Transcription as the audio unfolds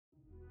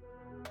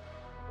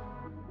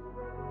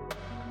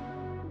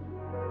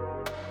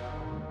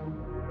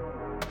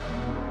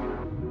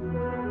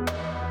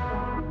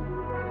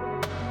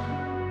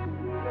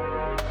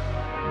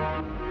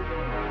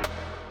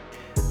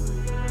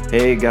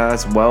Hey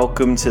guys,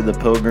 welcome to the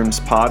Pilgrims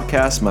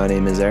Podcast. My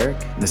name is Eric.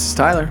 This is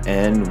Tyler.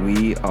 And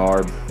we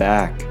are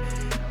back.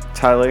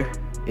 Tyler,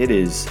 it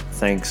is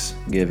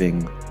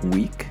Thanksgiving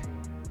week.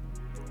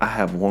 I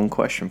have one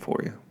question for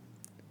you.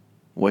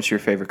 What's your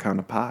favorite kind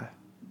of pie?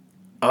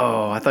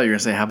 Oh, I thought you were going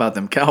to say, how about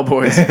them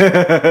Cowboys?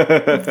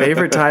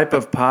 Favorite type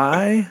of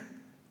pie?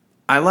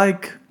 I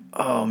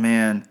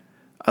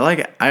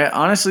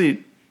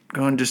honestly,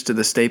 going just to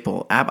the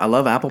staple. I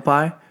love apple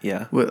pie.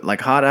 Yeah. With, like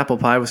hot apple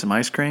pie with some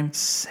ice cream.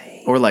 Same.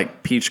 Or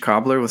like peach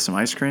cobbler with some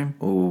ice cream.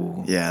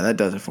 Ooh. Yeah, that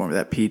does it for me.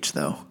 That peach,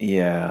 though.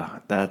 Yeah,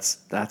 that's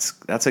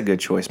a good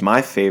choice.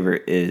 My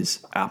favorite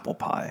is apple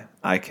pie.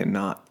 I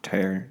cannot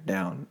turn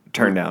down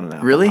an apple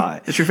really?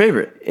 pie. It's your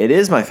favorite? It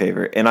is my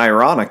favorite, and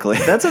ironically,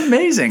 that's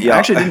amazing. Yeah. I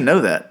actually didn't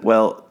know that.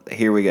 Well,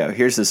 here we go.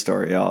 Here's the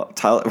story, y'all.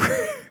 Tyler,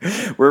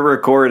 we're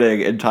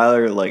recording, and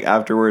Tyler, like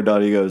after we're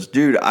done, he goes,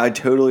 "Dude, I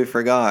totally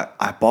forgot.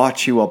 I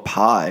bought you a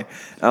pie."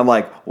 And I'm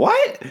like,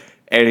 "What?"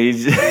 And he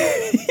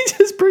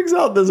just brings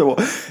out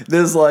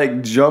this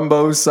like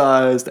jumbo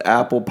sized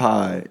apple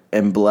pie,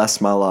 and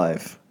bless my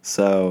life.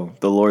 So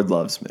the Lord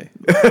loves me.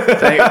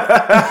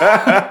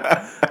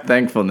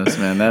 Thankfulness,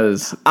 man. That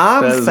is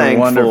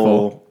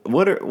thankful.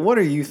 Wonderful. What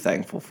are you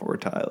thankful for,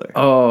 Tyler?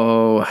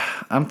 Oh,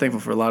 I'm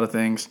thankful for a lot of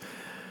things.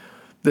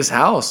 This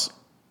house.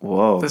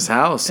 Whoa. This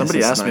house.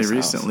 Someone asked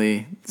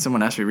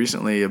me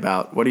recently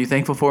about what are you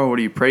thankful for? What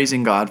are you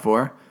praising God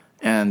for?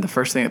 And the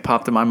first thing that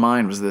popped in my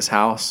mind was this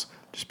house,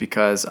 just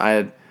because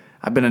I've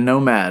been a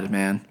nomad,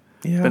 man.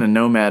 Yeah. I've been a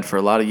nomad for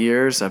a lot of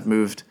years. I've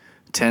moved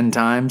 10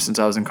 times since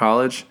I was in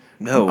college.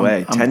 No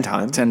way. 10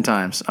 times? 10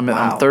 times.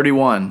 Wow. I'm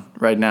 31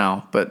 right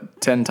now,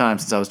 but 10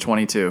 times since I was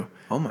 22.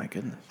 Oh my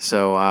goodness.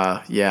 So,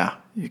 yeah,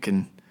 you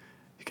can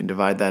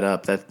divide that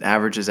up. That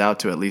averages out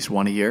to at least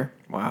one a year.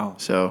 Wow.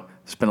 So,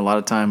 spent a lot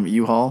of time at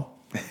U-Haul.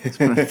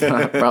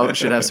 Probably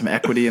should have some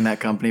equity in that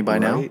company by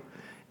now.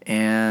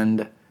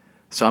 And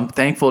so I'm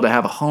thankful to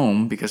have a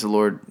home because the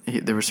Lord,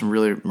 there was some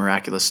really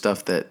miraculous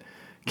stuff that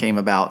came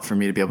about for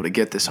me to be able to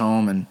get this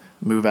home and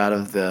move out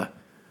of the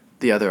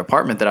other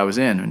apartment that I was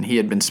in. And he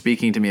had been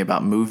speaking to me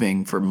about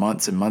moving for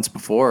months and months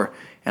before,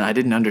 and I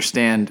didn't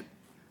understand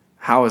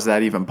how is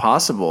that even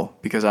possible,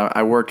 because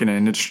I work in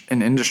an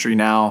industry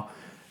now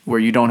where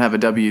you don't have a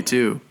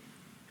W-2.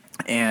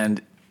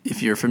 And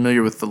if you're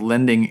familiar with the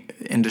lending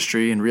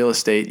industry and real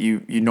estate,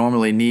 you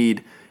normally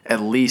need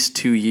at least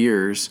 2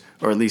 years,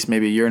 or at least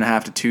maybe a year and a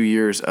half to 2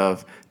 years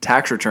of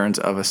tax returns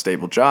of a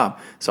stable job.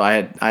 So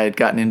I had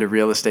gotten into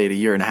real estate a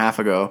year and a half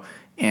ago,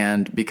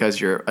 and because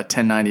you're a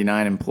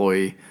 1099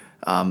 employee,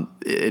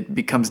 it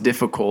becomes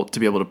difficult to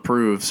be able to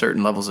prove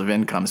certain levels of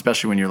income,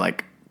 especially when you're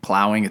like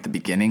plowing at the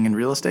beginning in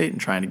real estate and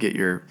trying to get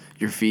your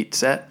feet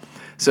set.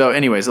 So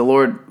anyways, the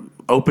Lord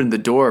opened the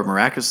door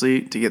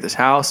miraculously to get this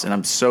house, and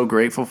I'm so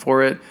grateful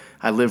for it.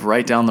 I live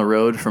right down the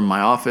road from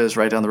my office,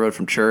 right down the road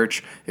from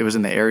church. It was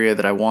in the area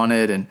that I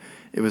wanted, and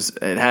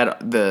it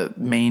had the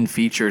main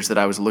features that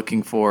I was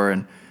looking for.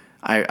 And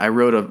I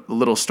wrote a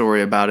little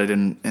story about it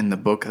in the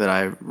book that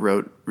I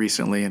wrote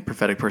recently in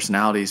Prophetic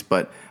Personalities.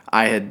 But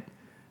I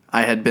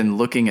had been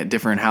looking at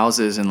different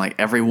houses, and like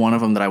every one of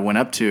them that I went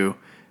up to,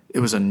 it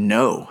was a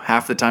no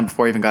half the time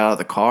before I even got out of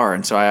the car.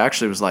 And so I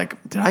actually was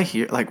like, did I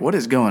hear, like, what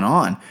is going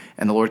on?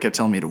 And the Lord kept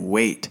telling me to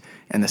wait.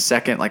 And the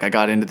second like I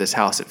got into this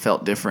house, it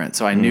felt different.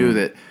 So I knew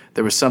that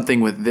there was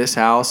something with this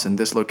house and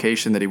this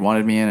location that he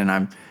wanted me in, and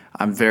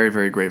I'm very,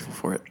 very grateful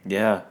for it.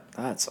 Yeah,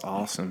 that's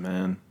awesome,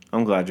 man.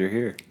 I'm glad you're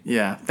here.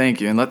 Yeah,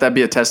 thank you. And let that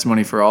be a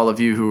testimony for all of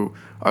you who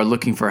are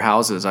looking for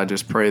houses. I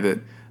just pray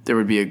that there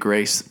would be a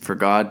grace for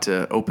God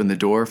to open the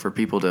door for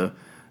people to,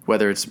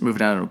 whether it's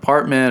moving out of an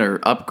apartment or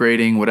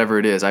upgrading, whatever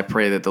it is, I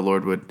pray that the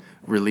Lord would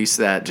release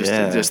that.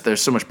 Just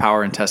there's so much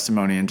power in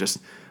testimony, and just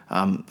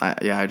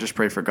I just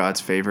pray for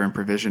God's favor and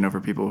provision over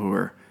people who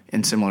are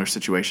in similar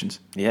situations.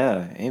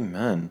 Yeah,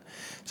 amen.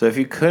 So if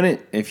you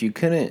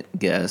couldn't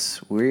guess,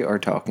 we are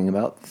talking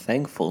about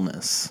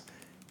thankfulness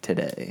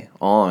today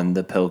on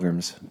the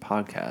Pilgrims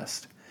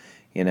Podcast.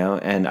 You know,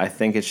 and I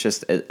think it's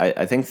just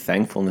I think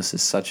thankfulness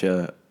is such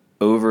a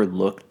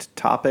overlooked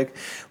topic.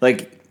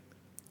 Like,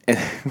 and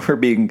we're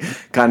being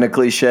kind of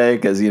cliche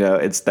because, you know,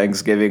 it's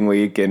Thanksgiving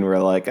week and we're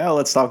like, oh,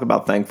 let's talk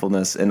about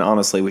thankfulness. And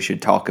honestly, we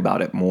should talk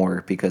about it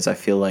more because I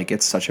feel like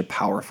it's such a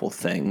powerful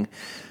thing.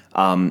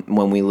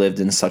 When we lived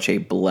in such a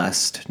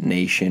blessed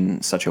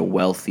nation, such a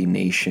wealthy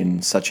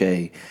nation, such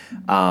a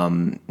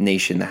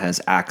nation that has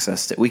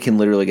access to, we can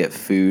literally get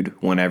food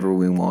whenever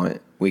we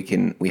want.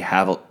 We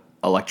have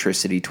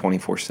electricity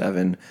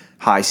 24/7,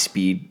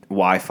 high-speed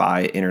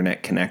Wi-Fi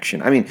internet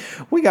connection. I mean,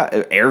 we got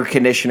air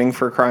conditioning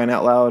for crying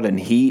out loud and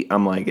heat.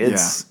 I'm like,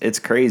 it's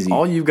crazy.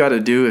 All you've got to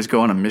do is go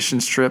on a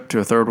missions trip to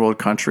a third world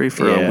country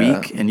for a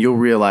week, and you'll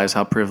realize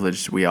how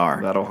privileged we are.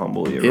 That'll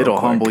humble you. It'll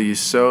humble you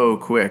so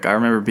quick. I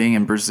remember being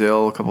in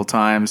Brazil a couple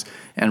times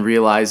and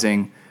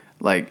realizing,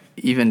 like,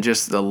 even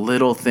just the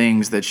little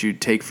things that you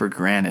take for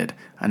granted.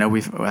 I know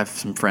we have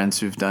some friends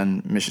who've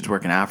done missions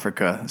work in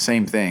Africa,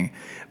 same thing.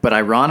 But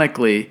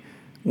ironically,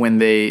 when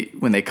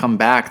they come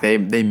back, they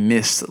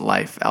miss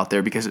life out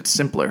there because it's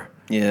simpler.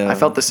 Yeah. I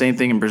felt the same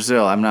thing in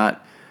Brazil. I'm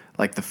not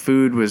like the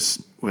food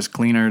was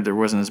cleaner. There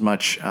wasn't as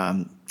much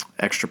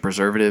extra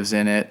preservatives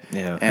in it.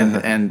 Yeah.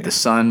 And the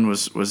sun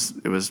was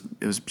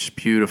just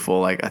beautiful.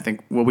 Like I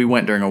think we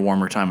went during a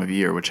warmer time of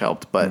year, which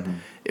helped, but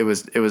it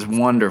was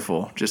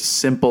wonderful. Just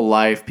simple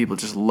life, people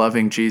just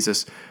loving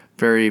Jesus,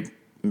 very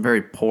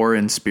very poor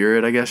in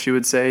spirit, I guess you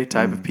would say,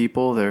 type of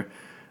people. They're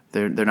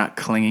not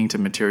clinging to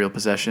material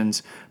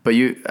possessions, but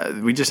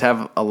we just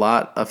have a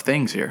lot of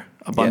things here,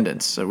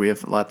 abundance. So we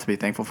have a lot to be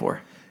thankful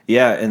for.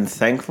 Yeah, and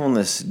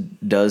thankfulness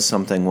does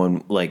something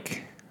when,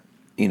 like,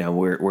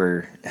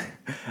 we're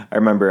I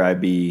remember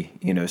I'd be,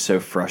 so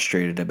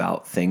frustrated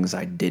about things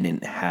I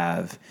didn't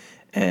have.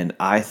 And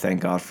I thank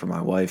God for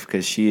my wife,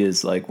 because she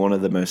is like one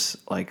of the most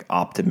like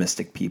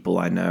optimistic people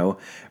I know.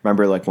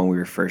 Remember, like when we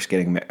were first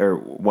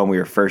when we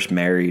were first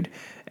married,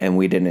 and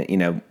we didn't,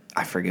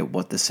 I forget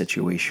what the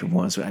situation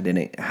was. I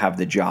didn't have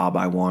the job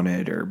I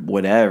wanted or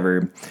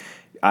whatever.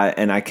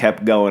 I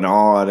kept going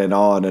on and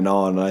on and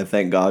on. And I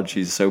thank God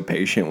she's so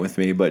patient with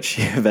me. But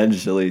she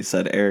eventually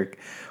said, "Eric,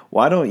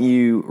 why don't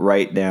you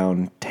write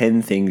down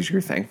 10 things you're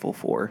thankful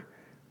for?"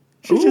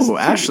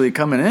 Ashley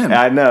coming in.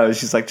 I know.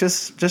 She's like,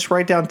 just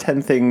write down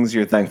 10 things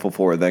you're thankful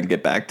for, then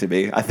get back to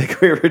me. I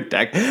think we were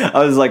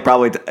I was like,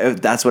 probably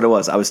that's what it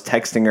was. I was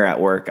texting her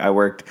at work. I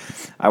worked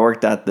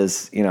at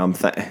this, I'm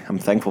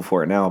thankful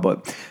for it now,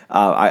 but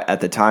at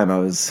the time I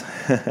was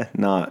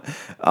not.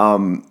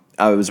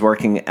 I was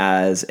working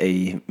as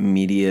a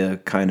media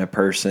kind of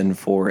person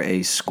for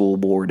a school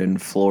board in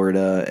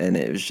Florida, and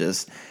it was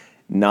just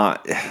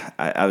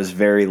I was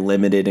very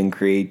limited in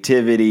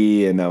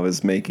creativity, and I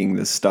was making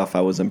this stuff I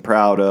wasn't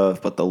proud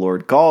of, but the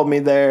Lord called me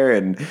there,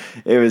 and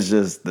it was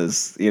just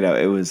this, it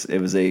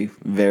was a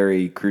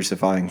very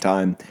crucifying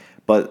time.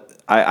 But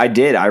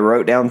I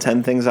wrote down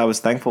 10 things I was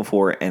thankful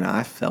for, and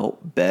I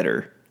felt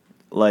better.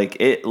 Like,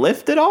 it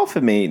lifted off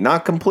of me,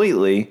 not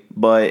completely,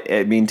 but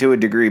I mean, to a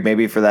degree,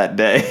 maybe for that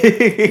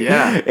day.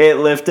 Yeah. It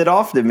lifted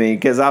off to me,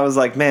 because I was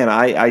like, man,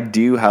 I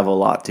do have a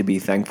lot to be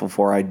thankful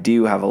for. I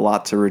do have a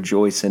lot to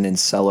rejoice in and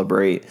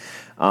celebrate.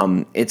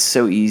 It's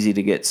so easy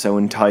to get so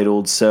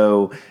entitled,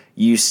 so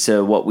used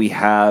to what we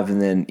have,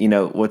 and then, you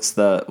don't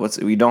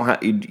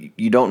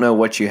know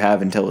what you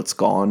have until it's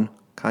gone,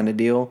 kind of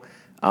deal.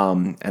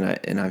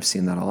 And I've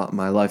seen that a lot in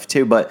my life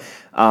too. But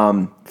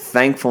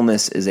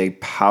thankfulness is a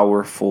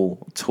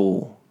powerful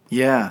tool.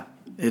 Yeah,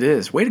 it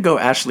is. Way to go,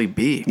 Ashley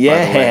B.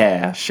 Yeah, by the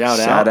way.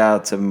 Shout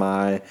out to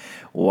my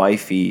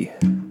wifey.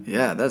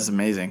 Yeah, that's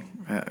amazing.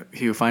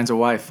 He who finds a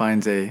wife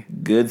finds a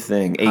good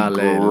thing,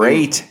 Hallelujah.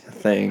 Great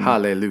thing.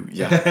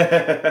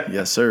 Hallelujah.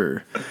 Yes,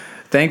 sir.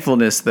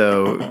 Thankfulness,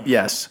 though,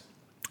 yes.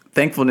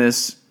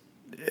 Thankfulness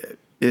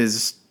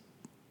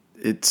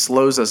it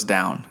slows us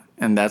down,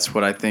 and that's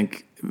what I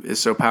think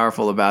is so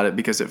powerful about it,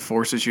 because it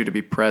forces you to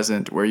be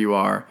present where you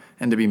are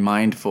and to be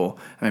mindful.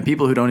 I mean,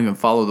 people who don't even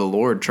follow the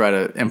Lord try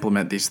to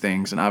implement these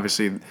things, and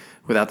obviously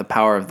without the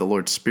power of the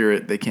Lord's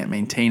Spirit, they can't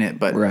maintain it,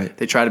 but right.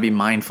 They try to be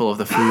mindful of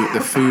the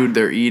food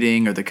they're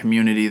eating or the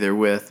community they're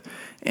with.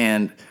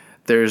 And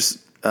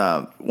there's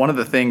one of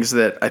the things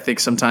that I think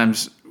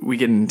sometimes we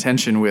get in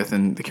tension with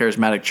in the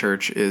charismatic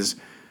church is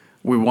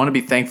we want to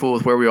be thankful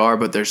with where we are,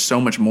 but there's so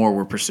much more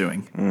we're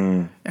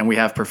pursuing. And we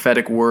have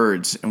prophetic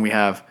words, and we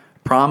have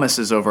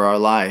promises over our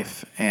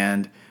life,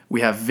 and we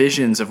have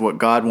visions of what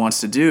God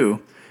wants to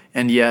do,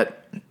 and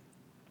yet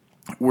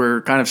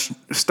we're kind of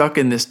stuck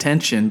in this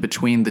tension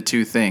between the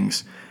two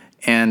things.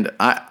 And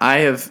I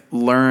have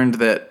learned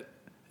that,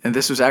 and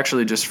this was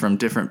actually just from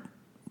different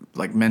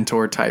like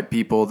mentor type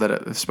people that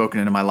have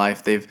spoken into my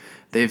life.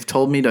 They've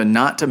told me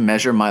not to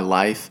measure my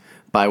life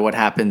by what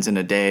happens in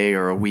a day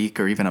or a week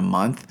or even a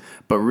month,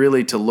 but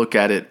really to look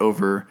at it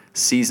over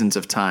seasons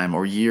of time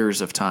or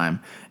years of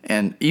time,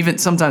 and even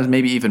sometimes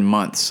maybe even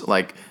months,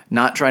 like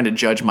not trying to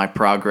judge my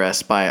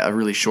progress by a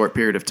really short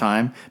period of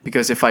time,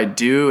 because if I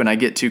do and I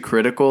get too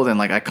critical, then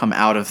like I come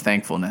out of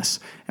thankfulness.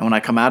 And when I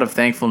come out of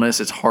thankfulness,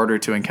 it's harder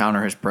to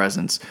encounter his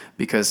presence,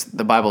 because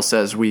the Bible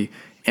says we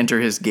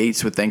enter his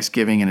gates with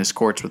thanksgiving and his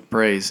courts with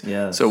praise.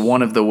 Yes. So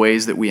one of the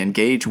ways that we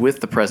engage with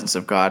the presence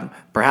of God,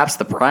 perhaps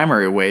the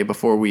primary way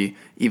before we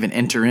even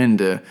enter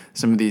into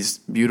some of these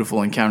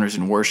beautiful encounters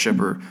in worship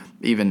or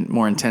even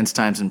more intense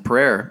times in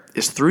prayer,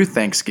 is through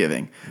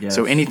thanksgiving. Yes.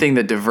 So anything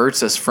that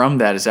diverts us from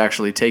that is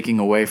actually taking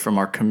away from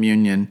our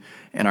communion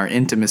and our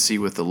intimacy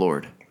with the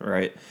Lord.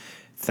 Right.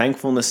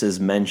 Thankfulness is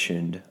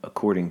mentioned,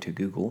 according to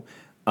Google,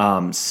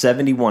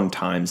 71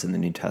 times in the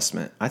New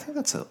Testament. I think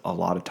that's a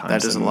lot of times.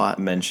 That is a lot.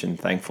 Mention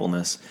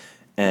thankfulness.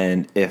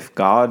 And if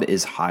God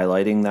is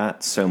highlighting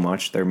that so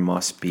much, there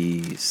must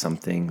be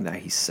something that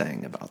he's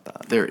saying about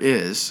that. There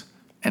is.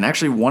 And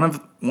actually one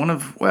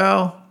of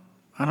well,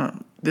 I don't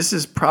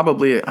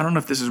know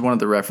if this is one of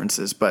the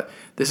references, but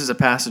this is a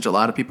passage a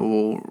lot of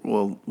people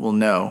will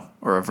know,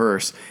 or a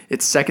verse.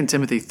 It's 2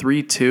 Timothy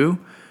 3:2.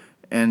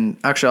 And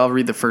actually I'll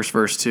read the first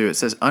verse too. It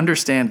says,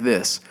 "Understand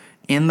this,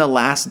 in the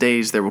last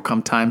days there will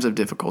come times of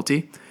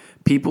difficulty.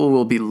 People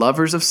will be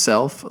lovers of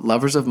self,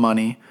 lovers of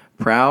money,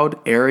 proud,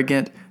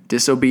 arrogant,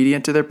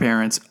 disobedient to their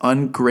parents,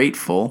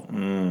 ungrateful,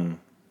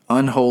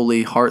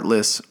 unholy,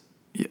 heartless,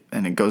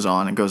 and it goes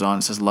on and goes on.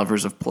 It says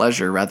lovers of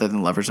pleasure rather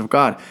than lovers of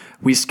God.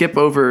 We skip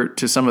over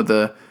to some of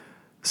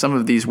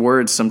these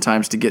words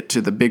sometimes to get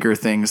to the bigger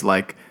things,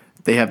 like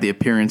they have the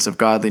appearance of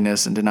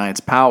godliness and deny its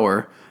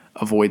power.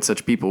 Avoid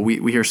such people.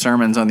 We hear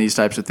sermons on these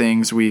types of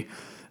things. We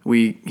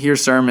hear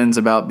sermons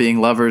about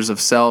being lovers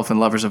of self and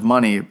lovers of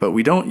money, but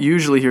we don't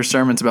usually hear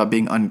sermons about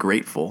being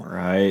ungrateful.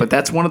 Right. But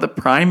that's one of the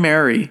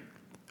primary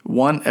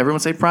everyone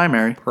say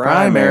primary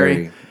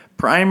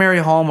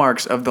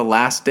hallmarks of the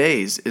last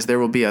days is there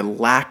will be a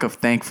lack of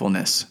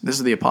thankfulness. This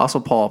is the Apostle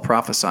Paul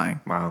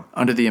prophesying. Wow.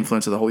 Under the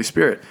influence of the Holy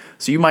Spirit.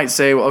 So you might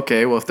say, well,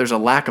 okay, if there's a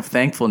lack of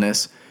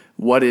thankfulness,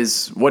 what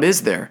is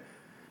there?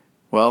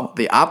 Well,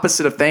 the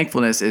opposite of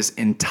thankfulness is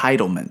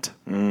entitlement.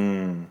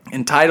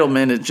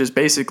 Entitlement, it just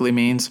basically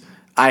means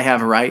I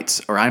have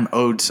rights or I'm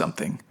owed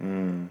something.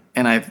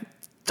 And I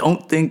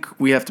don't think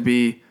we have to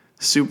be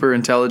super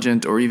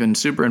intelligent or even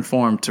super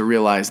informed to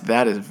realize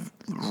that is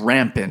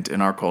rampant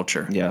in our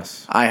culture.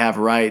 Yes. I have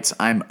rights.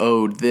 I'm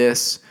owed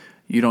this.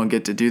 You don't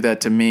get to do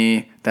that to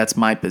me. That's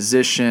my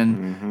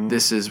position.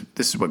 This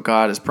is what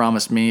God has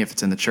promised me. If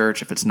it's in the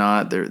church, if it's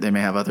not, they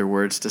may have other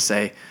words to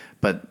say.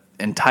 But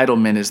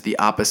entitlement is the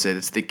opposite.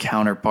 It's the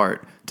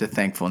counterpart to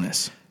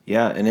thankfulness.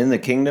 Yeah, and in the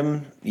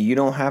kingdom, you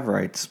don't have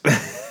rights.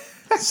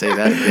 Say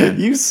that again.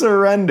 You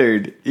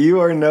surrendered.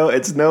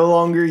 It's no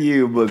longer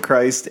you, but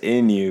Christ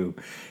in you.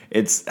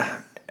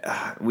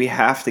 We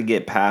have to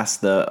get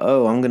past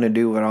I'm going to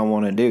do what I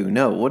want to do.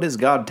 No, what is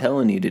God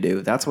telling you to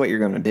do? That's what you're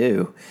going to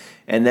do.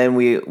 And then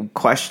we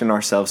question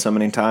ourselves so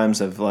many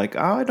times of like,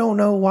 I don't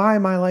know why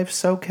my life's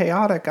so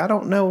chaotic. I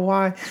don't know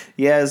why.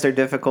 Yeah, is there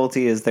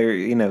difficulty? Is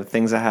there,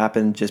 things that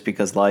happen just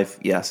because life?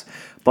 Yes.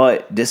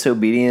 But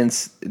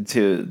disobedience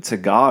to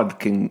God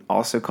can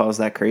also cause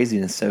that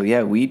craziness. So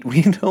yeah, we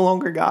no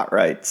longer got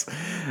rights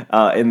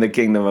in the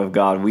kingdom of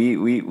God.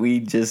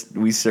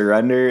 We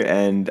surrender,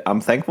 and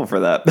I'm thankful for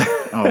that.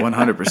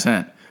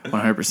 100%.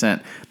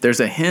 100%. There's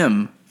a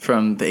hymn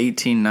from the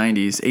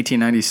 1890s,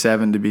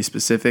 1897 to be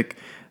specific.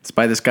 It's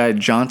by this guy,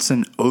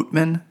 Johnson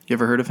Oatman. You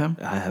ever heard of him?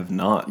 I have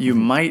not. You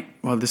might.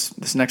 Well,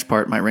 this next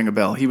part might ring a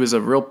bell. He was a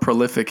real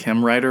prolific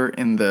hymn writer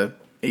in the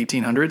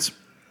 1800s.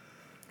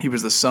 He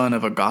was the son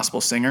of a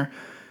gospel singer.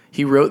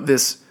 He wrote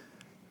this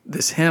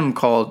hymn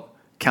called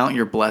 "Count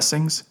Your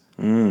Blessings,"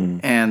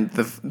 and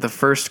the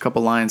first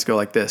couple lines go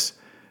like this: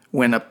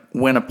 When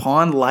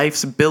upon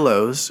life's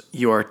billows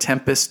you are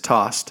tempest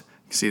tossed.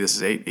 See, this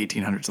is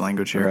 1800s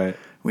language here. Right.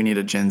 We need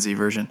a Gen Z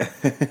version.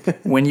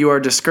 When you are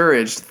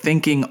discouraged,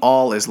 thinking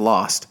all is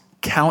lost,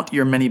 count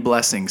your many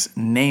blessings,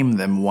 name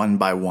them one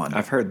by one.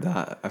 I've heard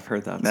that. I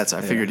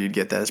figured you'd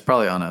get that. It's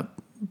probably on a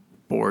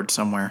board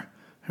somewhere.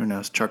 Who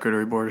knows,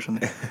 charcuterie board or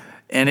something.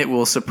 And it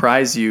will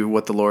surprise you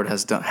what the Lord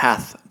hath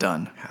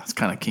done. It's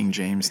kind of King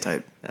James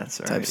type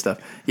stuff.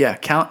 Yeah,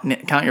 count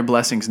your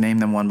blessings, name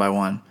them one by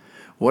one.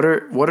 What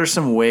are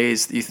some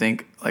ways that you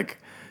think, like,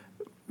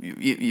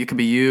 you could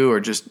be you, or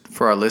just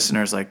for our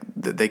listeners, like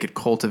that they could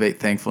cultivate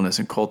thankfulness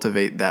and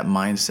cultivate that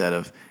mindset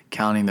of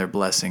counting their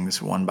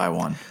blessings one by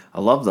one? I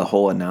love the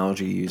whole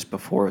analogy you used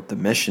before with the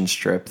mission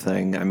trip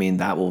thing. I mean,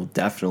 that will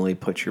definitely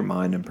put your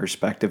mind in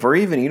perspective. Or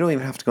even, you don't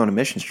even have to go on a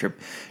mission trip.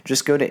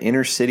 Just go to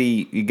inner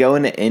city. You go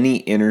into any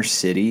inner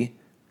city,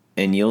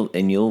 and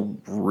you'll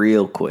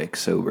real quick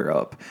sober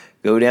up.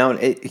 Go down.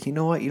 You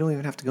know what? You don't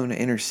even have to go into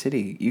inner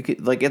city. You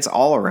could, like, it's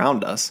all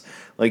around us.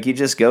 Like, you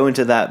just go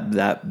into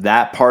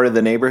that part of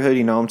the neighborhood.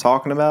 You know what I'm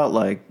talking about?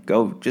 Like,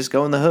 just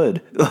go in the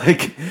hood.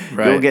 Like,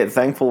 right. You'll get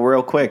thankful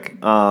real quick.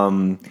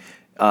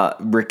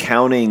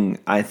 Recounting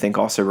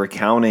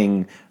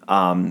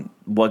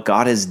what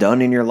God has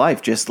done in your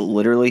life. Just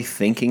literally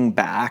thinking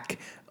back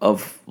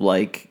of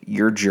like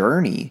your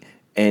journey.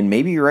 And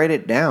maybe you write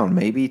it down.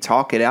 Maybe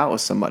talk it out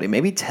with somebody.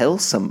 Maybe tell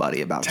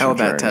somebody about your journey.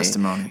 Tell that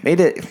testimony.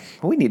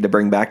 We need to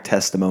bring back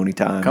testimony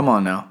time. Come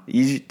on now.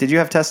 Did you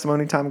have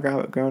testimony time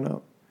growing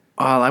up?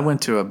 Well, I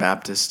went to a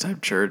Baptist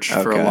type church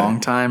for a long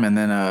time, and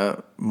then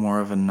more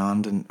of a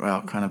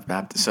kind of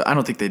Baptist. So I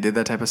don't think they did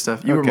that type of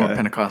stuff. You were more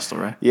Pentecostal,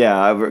 right? Yeah,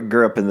 I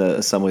grew up in the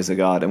Assemblies of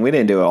God, and we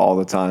didn't do it all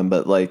the time,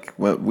 but like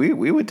we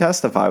would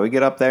testify. We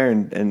get up there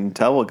and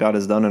tell what God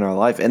has done in our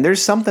life, and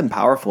there's something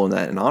powerful in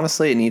that. And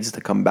honestly, it needs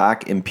to come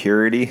back in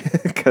purity,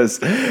 because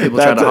people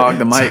try to hog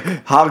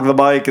the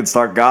mic and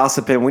start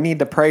gossiping. We need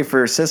to pray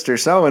for sister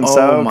so and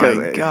so. Oh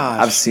my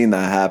gosh, I've seen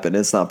that happen.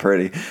 It's not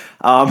pretty.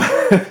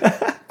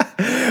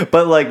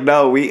 But like,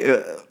 no,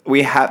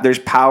 we have, there's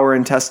power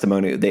in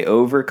testimony. They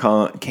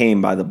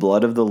overcame by the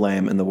blood of the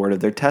Lamb and the word of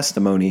their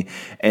testimony.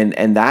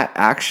 And that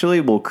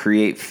actually will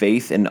create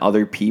faith in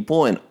other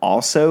people and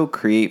also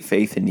create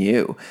faith in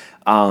you.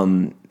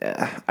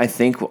 I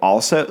think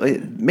also,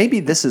 maybe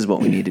this is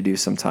what we need to do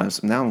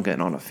sometimes. Now I'm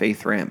getting on a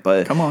faith rant,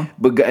 but come on.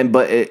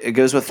 But it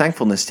goes with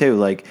thankfulness too.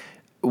 Like,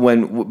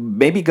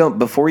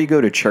 before you go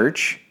to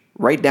church,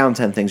 write down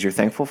 10 things you're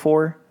thankful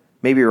for.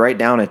 Maybe write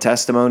down a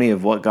testimony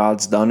of what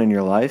God's done in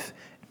your life,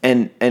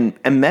 and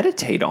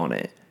meditate on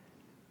it.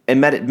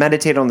 and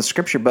meditate on the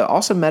scripture, but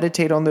also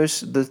meditate on the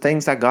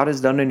things that God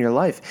has done in your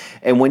life.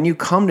 And when you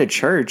come to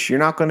church, you're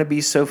not going to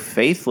be so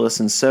faithless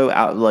and so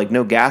out, like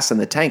no gas in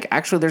the tank.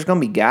 Actually, there's going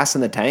to be gas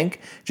in the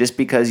tank just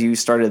because you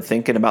started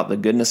thinking about the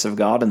goodness of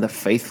God and the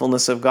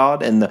faithfulness of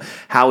God and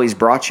how He's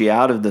brought you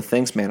out of the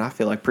things. Man, I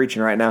feel like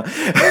preaching right now.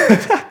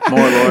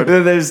 More, Lord.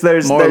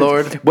 There's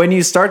Lord. When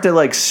you start to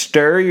like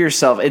stir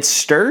yourself, it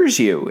stirs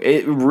you.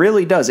 It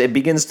really does. It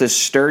begins to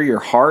stir your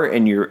heart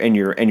and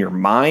your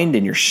mind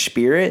and your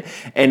spirit.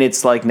 And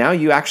it's like now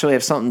you actually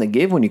have something to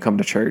give when you come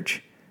to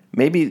church.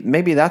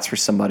 Maybe that's for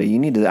somebody. You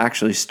need to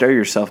actually stir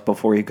yourself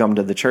before you come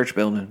to the church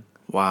building.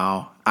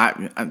 Wow.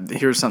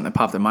 Here's something that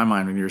popped in my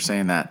mind when you were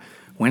saying that.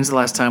 When's the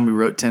last time we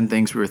wrote 10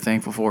 things we were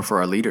thankful for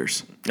our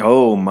leaders?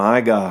 Oh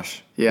my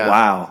gosh. Yeah.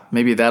 Wow.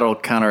 Maybe that'll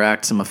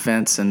counteract some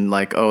offense and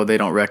like, oh, they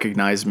don't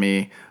recognize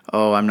me.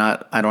 Oh, I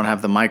don't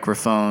have the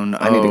microphone.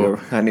 I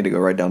need to go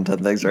write down 10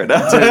 things right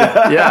now.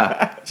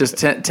 Yeah. Just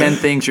 10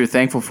 things you're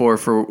thankful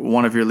for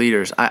one of your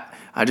leaders.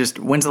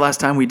 When's the last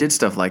time we did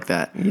stuff like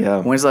that?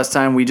 Yeah. When's the last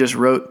time we just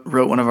wrote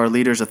one of our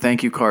leaders a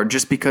thank you card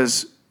just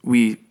because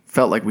we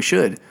felt like we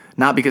should,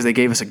 not because they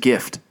gave us a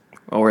gift?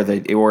 Or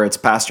it's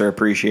pastor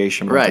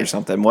appreciation month or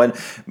something.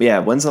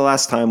 When's the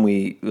last time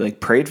we like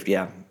prayed?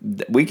 Yeah,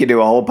 we could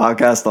do a whole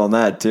podcast on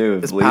that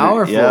too. It's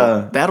powerful.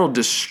 Yeah. That'll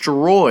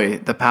destroy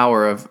the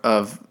power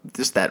of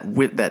just that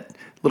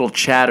little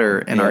chatter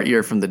in our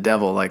ear from the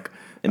devil, like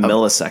in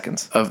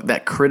milliseconds of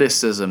that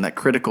criticism, that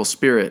critical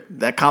spirit,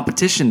 that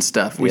competition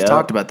stuff. We've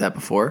talked about that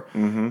before.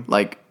 Mm-hmm.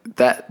 Like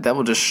that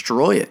will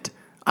destroy it.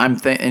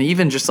 And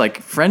even just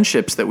like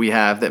friendships that we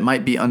have that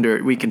might be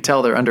we can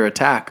tell they're under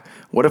attack.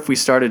 What if we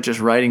started just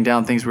writing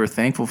down things we were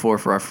thankful for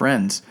our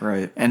friends?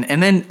 Right.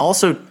 And then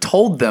also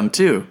told them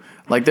too.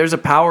 Like there's a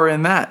power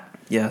in that.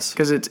 Yes.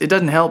 Because it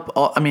doesn't help.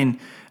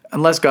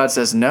 Unless God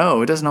says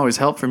no, it doesn't always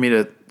help for me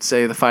to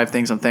say the 5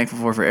 things I'm thankful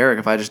for Eric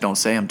if I just don't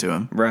say them to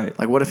him. Right.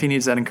 Like what if he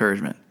needs that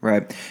encouragement?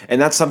 Right. And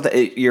that's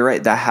something, you're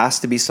right, that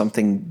has to be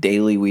something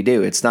daily we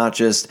do. It's not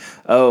just,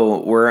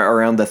 we're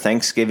around the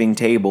Thanksgiving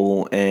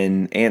table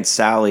and Aunt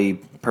Sally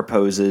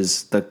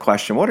proposes the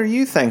question, what are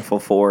you thankful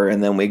for?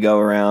 And then we go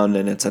around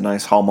and it's a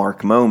nice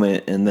Hallmark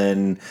moment and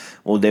then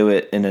we'll do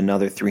it in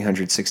another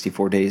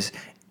 364 days.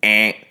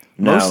 No.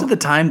 Most of the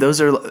time, those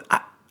are...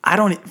 I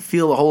don't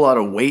feel a whole lot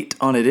of weight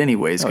on it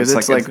anyways because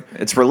it's like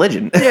it's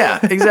religion. Yeah,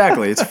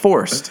 exactly. It's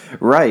forced.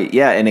 Right.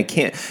 Yeah, and it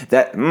can't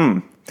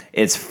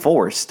it's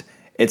forced.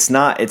 It's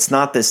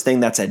not this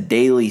thing that's a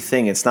daily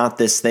thing. It's not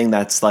this thing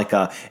that's like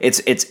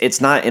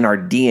it's not in our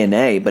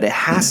DNA, but it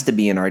has to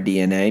be in our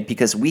DNA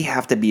because we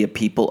have to be a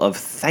people of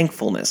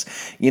thankfulness.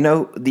 You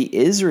know, the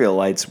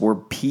Israelites were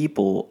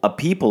a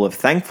people of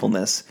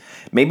thankfulness.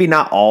 Maybe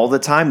not all the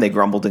time. They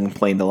grumbled and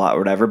complained a lot or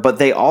whatever, but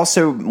they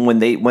also when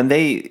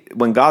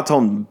God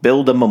told them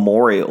build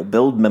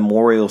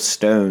memorial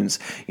stones,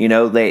 you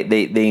know,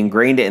 they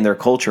ingrained it in their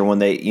culture when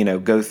they, you know,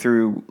 go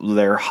through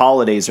their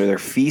holidays or their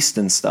feast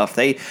and stuff.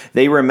 They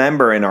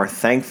remember and are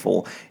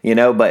thankful, you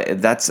know, but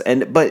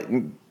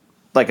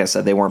like I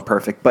said, they weren't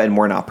perfect, and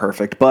we're not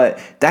perfect. But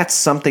that's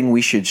something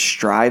we should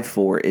strive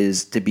for,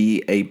 is to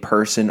be a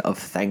person of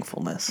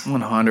thankfulness.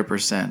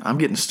 100%. I'm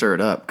getting stirred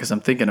up because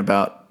I'm thinking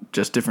about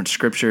just different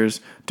scriptures.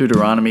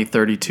 Deuteronomy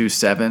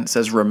 32:7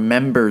 says,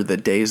 remember the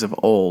days of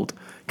old.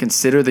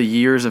 Consider the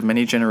years of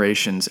many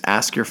generations.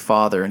 Ask your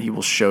father, and he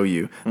will show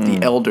you. The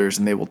elders,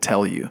 and they will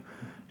tell you. Can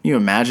you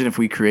imagine if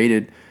we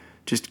created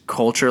just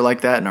culture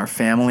like that in our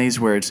families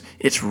where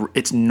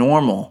it's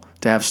normal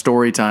to have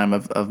story time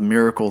of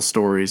miracle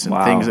stories and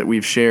things that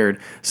we've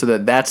shared, so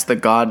that's the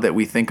God that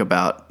we think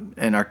about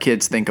and our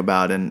kids think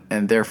about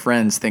and their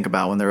friends think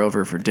about when they're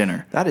over for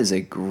dinner. That is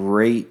a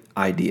great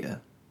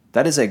idea.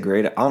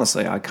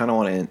 Honestly, I kind of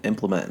want to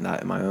implement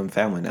that in my own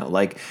family now.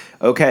 Like,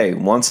 okay,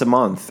 once a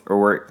month,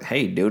 or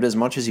hey, do it as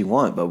much as you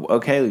want, but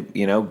okay,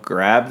 you know,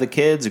 grab the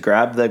kids,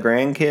 grab the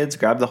grandkids,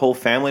 grab the whole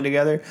family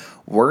together.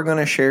 We're going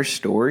to share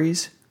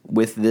stories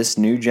with this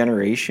new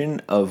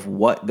generation of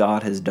what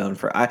God has done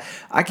for.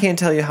 I can't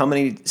tell you how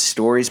many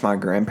stories my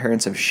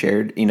grandparents have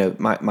shared. You know,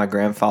 my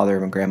grandfather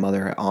and my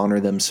grandmother, I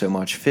honor them so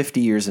much. 50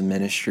 years of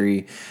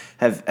ministry,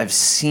 have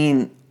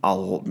seen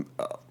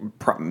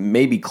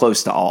maybe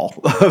close to all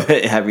of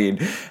it. I mean,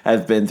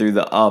 have been through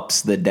the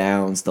ups, the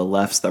downs, the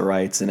lefts, the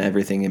rights, and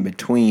everything in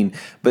between.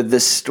 But the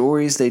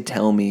stories they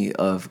tell me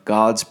of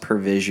God's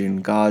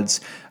provision, God's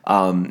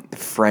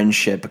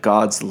friendship,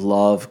 God's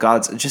love,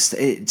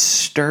 it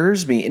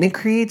stirs me and it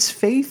creates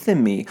faith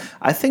in me.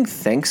 I think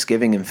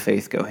Thanksgiving and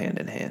faith go hand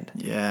in hand.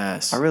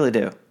 Yes. I really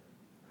do.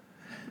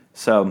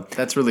 So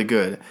that's really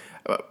good.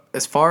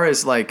 As far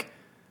as I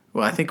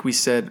think we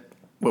said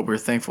what we're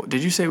thankful.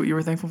 Did you say what you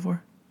were thankful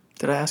for?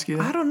 Did I ask you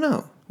that? I don't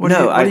know. What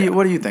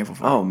are you thankful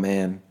for? Oh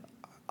man,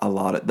 a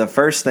lot of the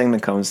first thing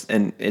that comes,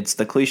 and it's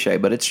the cliche,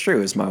 but it's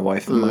true, is my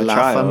wife and my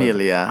child.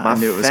 Familia. My I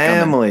knew it was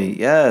family. coming.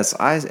 Yes,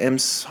 I am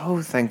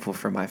so thankful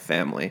for my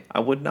family. I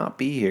would not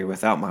be here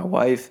without my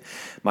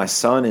wife. My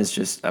son is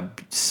just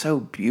so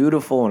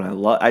beautiful,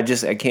 and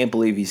I can't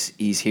believe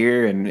he's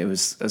here, and it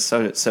was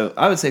so.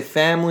 I would say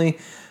family.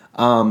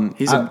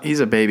 He's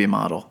a baby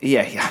model.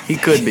 Yeah. He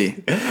could be.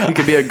 He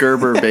could be a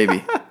Gerber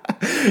baby.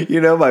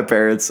 My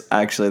parents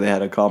actually, they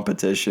had a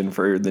competition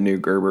for the new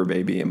Gerber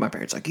baby, and my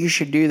parents like, you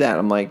should do that.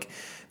 I'm like,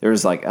 there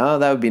was like, oh,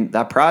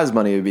 that prize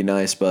money would be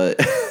nice, but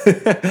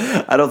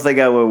I don't think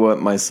I would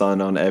want my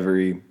son on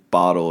every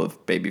bottle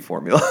of baby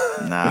formula.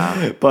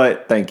 Nah.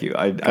 But thank you.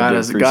 God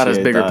has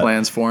bigger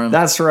plans for him.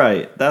 That's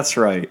right.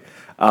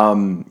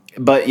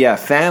 But yeah,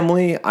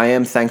 family, I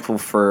am thankful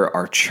for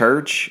our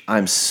church.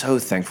 I'm so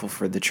thankful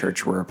for the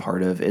church we're a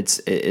part of. It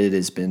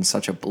has been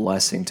such a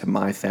blessing to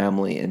my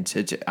family,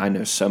 and I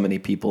know so many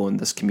people in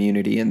this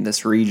community, in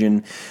this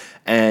region.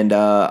 And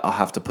I'll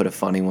have to put a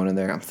funny one in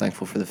there. I'm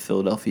thankful for the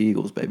Philadelphia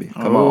Eagles, baby.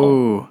 Come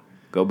on.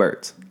 Go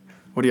Birds.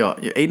 What are y'all?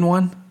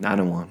 8-1?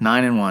 9-1.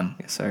 9-1.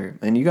 Yes, sir.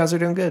 And you guys are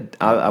doing good.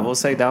 I will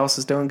say Dallas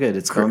is doing good.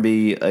 It's going to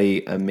be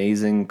a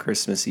amazing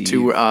Christmas Eve.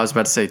 I was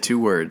about to say 2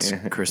 words.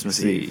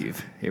 Christmas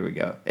Eve. Here we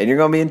go. And you're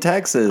going to be in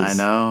Texas. I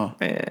know.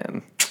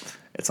 Man,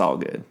 it's all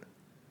good.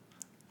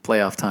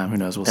 Playoff time. Who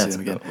knows? We'll see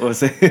them again. We'll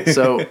see.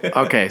 So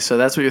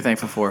that's what you're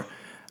thankful for.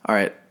 All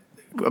right.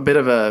 A bit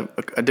of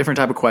a different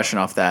type of question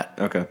off that.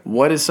 Okay.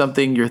 What is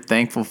something you're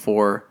thankful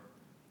for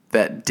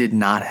that did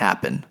not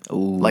happen?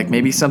 Ooh. Like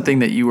maybe something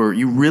that you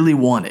really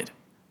wanted.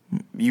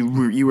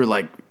 You were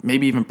like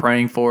maybe even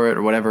praying for it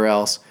or whatever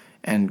else,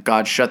 and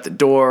God shut the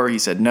door. He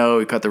said no.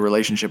 He cut the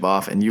relationship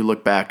off, and you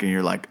look back and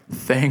you're like,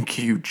 "Thank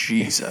you,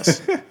 Jesus."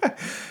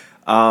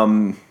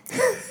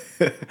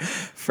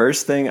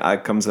 First thing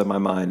that comes to my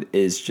mind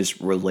is just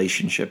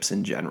relationships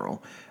in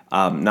general,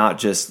 not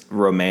just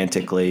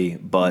romantically,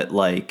 but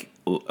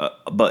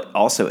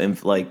also in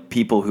like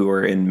people who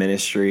are in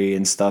ministry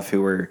and stuff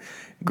who are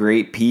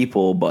great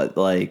people, but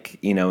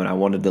and I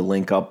wanted to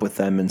link up with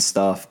them and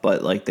stuff,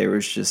 but there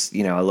was just,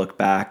 I look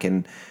back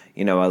and,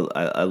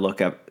 I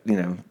look at,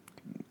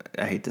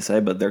 I hate to say,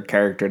 but their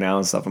character now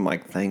and stuff, I'm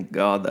like, thank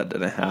God that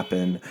didn't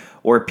happen.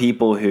 Or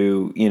people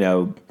who,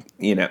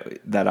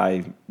 that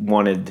I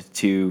wanted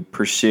to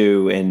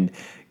pursue and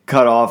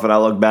cut off, and I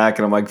look back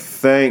and I'm like,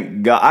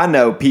 thank God. I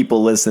know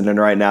people listening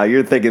right now,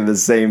 you're thinking the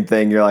same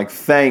thing. You're like,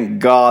 thank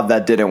God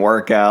that didn't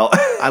work out.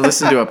 I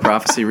listened to a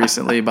prophecy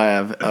recently by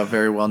a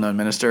very well-known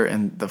minister,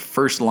 and the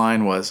first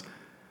line was,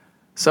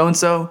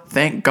 so-and-so,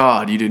 thank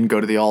God you didn't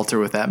go to the altar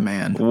with that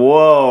man.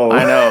 Whoa.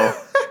 I know.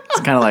 It's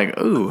kind of like,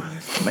 ooh,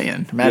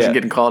 man, imagine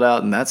getting called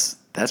out, and that's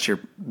your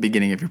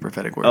beginning of your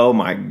prophetic word. Oh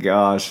my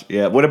gosh.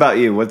 Yeah. What about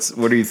you? What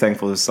are you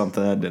thankful for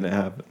something that didn't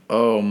happen?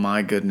 Oh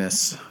my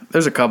goodness.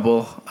 There's a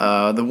couple.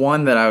 The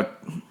one that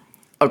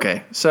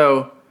okay.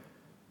 So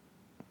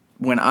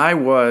when I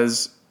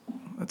was,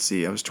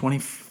 I was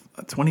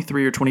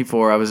 23 or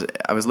 24.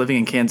 I was living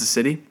in Kansas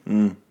City.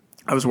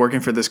 I was working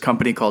for this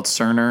company called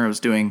Cerner. I was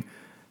doing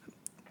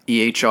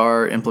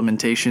EHR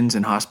implementations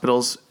in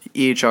hospitals.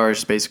 EHR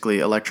is basically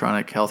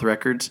electronic health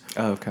records.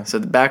 Oh, okay. So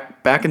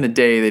back in the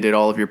day, they did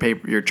all of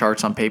your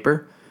charts on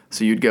paper.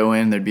 So you'd go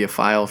in, there'd be a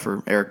file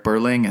for Eric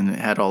Burling, and it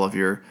had all of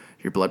your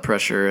blood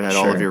pressure, it had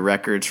all of your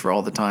records for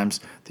all the times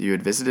that you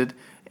had visited.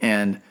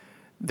 And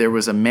there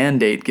was a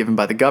mandate given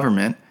by the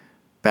government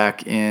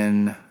back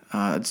in,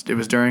 it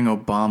was during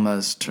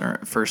Obama's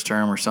first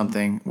term or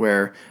something,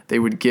 where they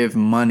would give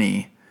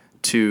money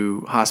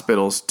to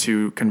hospitals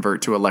to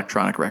convert to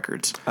electronic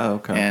records. Oh,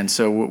 okay. And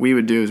so what we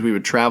would do is we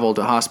would travel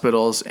to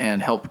hospitals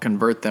and help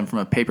convert them from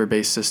a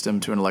paper-based system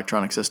to an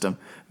electronic system.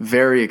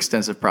 Very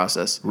extensive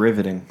process.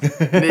 Riveting.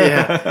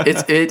 Yeah,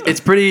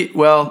 it's pretty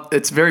well.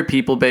 It's very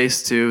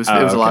people-based too. So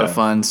it was a lot of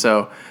fun.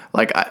 So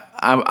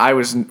I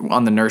was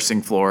on the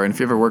nursing floor, and if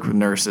you ever work with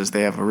nurses,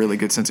 they have a really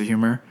good sense of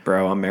humor.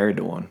 Bro, I'm married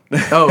to one.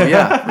 Oh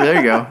yeah, there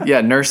you go.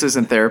 Yeah, nurses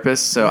and therapists.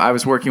 So I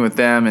was working with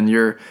them, and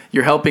you're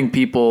helping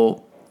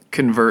people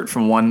convert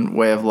from one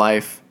way of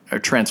life, or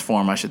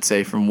transform, I should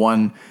say, from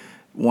one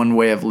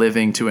way of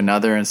living to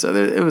another. And so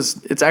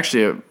it's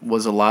actually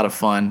was a lot of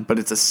fun, but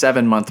it's a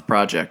 7-month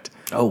project.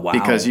 Oh, wow.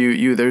 Because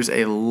there's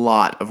a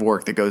lot of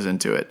work that goes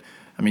into it.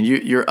 I mean,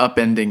 you're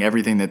upending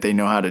everything that they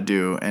know how to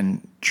do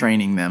and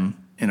training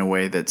them in a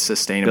way that's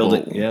sustainable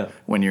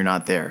when you're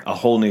not there. A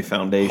whole new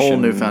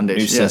foundation. New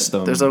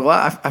system. There's a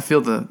lot. I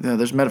feel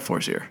there's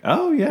metaphors here.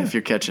 Oh, yeah. If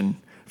you're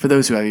catching, for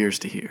those who have ears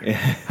to hear.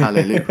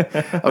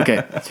 Hallelujah.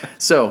 Okay.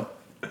 So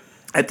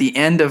at the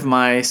end of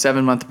my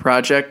 7-month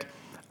project,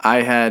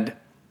 I had,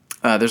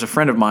 there's a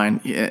friend of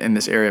mine in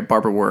this area,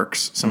 Barbara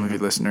Works. Some of you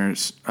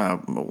listeners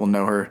will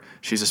know her.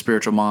 She's a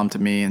spiritual mom to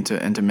me and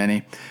to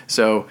many.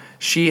 So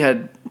she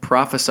had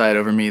prophesied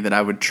over me that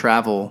I would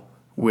travel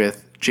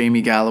with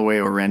Jamie Galloway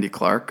or Randy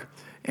Clark,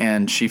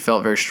 and she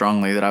felt very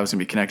strongly that I was going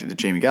to be connected to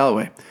Jamie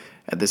Galloway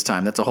at this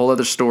time. That's a whole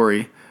other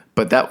story,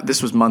 but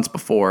this was months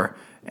before,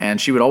 and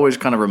she would always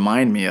kind of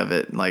remind me of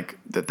it, like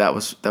that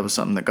was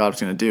something that God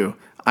was going to do.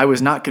 I was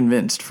not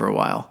convinced for a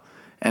while,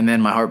 and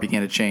then my heart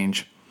began to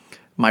change.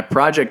 My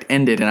project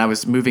ended, and I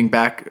was moving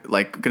back,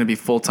 going to be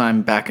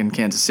full-time back in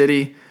Kansas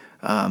City,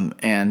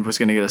 and was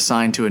going to get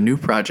assigned to a new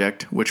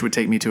project, which would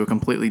take me to a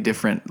completely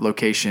different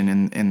location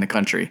in the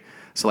country.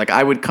 So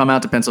I would come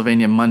out to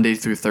Pennsylvania Monday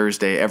through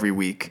Thursday every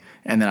week,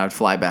 and then I would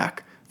fly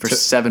back for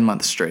 7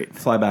 months straight.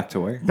 Fly back to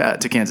where?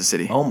 To Kansas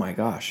City. Oh my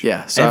gosh.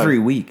 Yeah. So every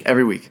week.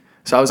 Every week.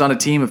 So I was on a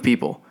team of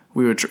people.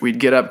 We'd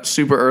get up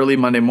super early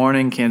Monday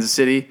morning, Kansas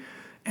City,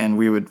 and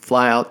we'd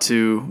fly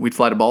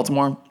to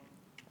Baltimore.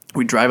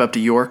 We'd drive up to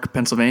York,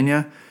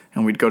 Pennsylvania,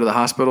 and we'd go to the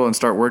hospital and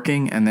start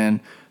working. And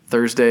then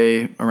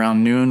Thursday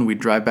around noon, we'd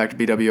drive back to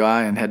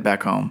BWI and head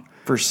back home.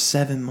 For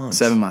 7 months.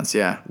 7 months,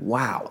 yeah.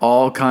 Wow.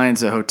 All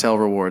kinds of hotel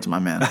rewards, my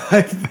man.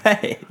 I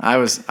bet.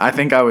 I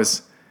think I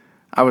was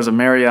a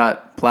Marriott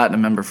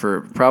Platinum member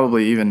for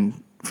probably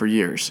even for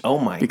years. Oh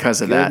my!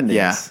 Because of goodness. that,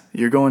 yeah.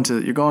 You're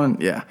going.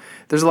 Yeah.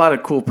 There's a lot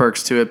of cool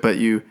perks to it, but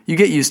you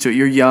get used to it.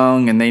 You're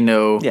young, and they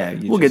know. Yeah.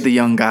 We'll get the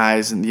young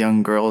guys and the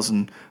young girls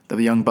and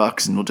the young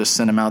bucks, and we'll just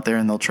send them out there,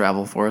 and they'll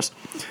travel for us.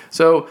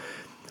 So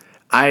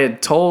I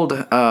had told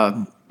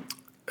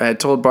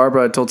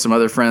Barbara, I told some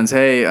other friends,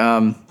 hey,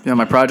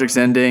 my project's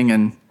ending,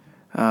 and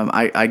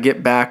I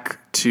get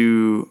back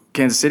to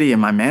Kansas City, and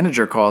my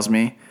manager calls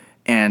me,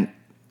 and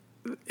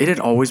it had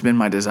always been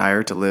my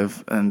desire to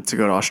live and to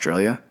go to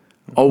Australia.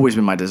 Always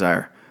been my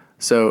desire.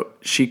 So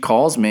she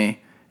calls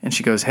me, and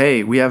she goes,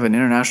 hey, we have an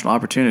international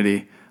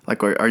opportunity.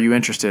 Like, are you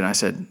interested? And I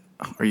said,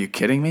 are you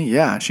kidding me?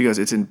 Yeah. She goes,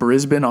 it's in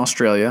Brisbane,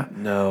 Australia.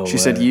 No She way.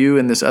 said, you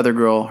and this other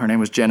girl, her name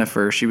was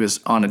Jennifer. She was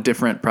on a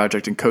different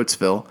project in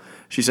Coatesville.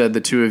 She said,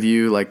 the two of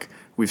you, like,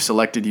 we've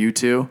selected you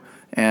two,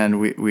 and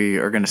we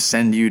are going to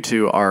send you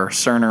to our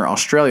Cerner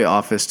Australia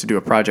office to do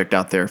a project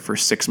out there for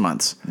 6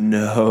 months.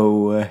 No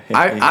way.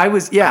 I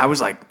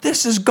was like,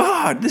 this is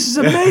God. This is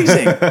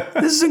amazing.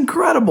 This is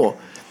incredible.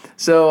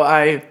 So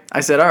I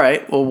said, all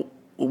right, well,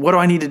 what do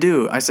I need to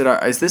do? I said,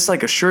 is this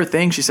like a sure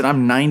thing? She said,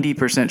 I'm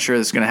 90% sure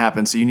this is going to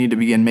happen. So you need to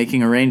begin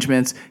making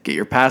arrangements, get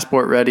your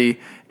passport ready,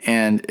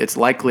 and it's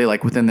likely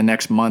like within the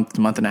next month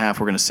and a half,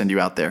 we're going to send you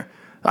out there.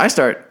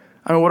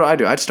 What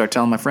do? I'd start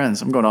telling my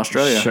friends, I'm going to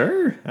Australia.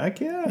 Sure. Heck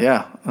yeah.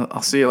 Yeah.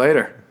 I'll see you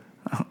later.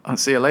 I'll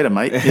see you later,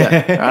 mate.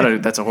 Yeah.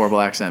 That's a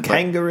horrible accent. But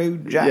Kangaroo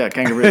Jack. yeah,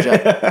 Kangaroo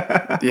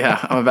Jack.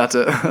 Yeah. I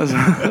was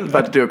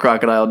about to do a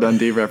Crocodile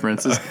Dundee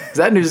reference. Is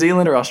that New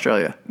Zealand or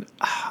Australia?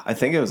 I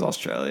think it was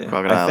Australia.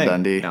 Crocodile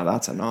Dundee. Now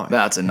that's a knife.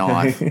 That's a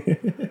knife.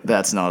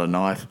 That's not a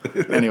knife.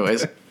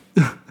 Anyways,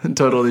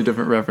 totally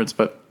different reference.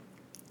 But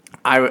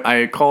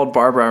I called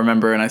Barbara, I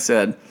remember, and I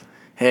said,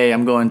 hey,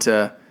 I'm going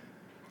to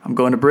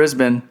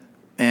Brisbane.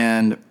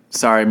 And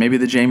sorry, maybe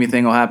the Jamie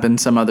thing will happen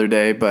some other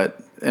day,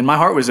 and my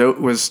heart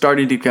was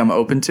starting to become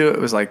open to it. It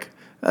was like,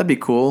 that'd be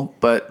cool,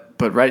 but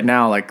right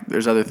now, like,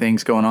 there's other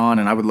things going on,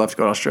 and I would love to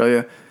go to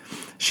Australia.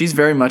 She's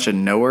very much a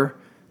knower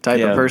type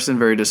of person,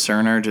 very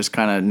discerner, just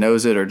kind of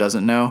knows it or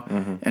doesn't know.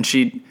 Mm-hmm. And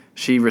she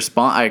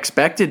I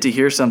expected to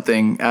hear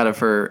something out of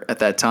her at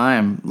that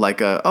time,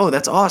 like, oh,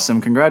 that's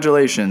awesome,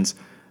 congratulations.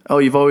 Oh,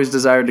 you've always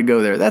desired to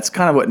go there. That's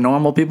kind of what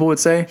normal people would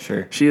say.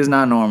 Sure. She is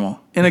not normal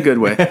in a good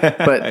way,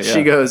 but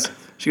yeah.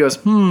 She goes,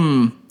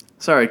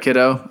 sorry,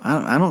 kiddo.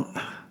 I don't.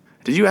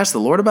 Did you ask the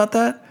Lord about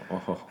that?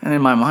 Oh. And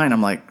in my mind,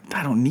 I'm like,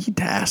 I don't need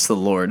to ask the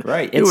Lord.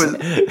 Right.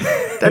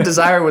 That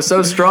desire was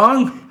so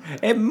strong.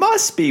 It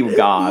must be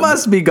God. It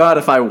must be God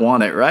if I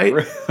want it, right?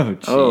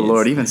 Oh,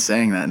 Lord, even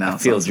saying that now. I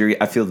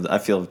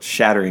feel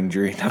shattering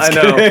dream.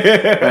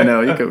 I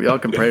know. Y'all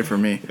can pray for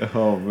me.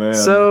 Oh man.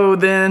 So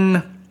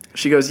then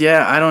she goes,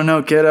 yeah, I don't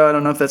know, kiddo. I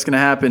don't know if that's going to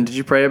happen. Did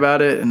you pray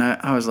about it? And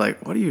I was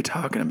like, what are you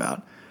talking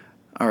about?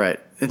 All right.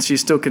 And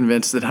she's still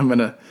convinced that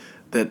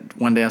that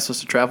one day I'm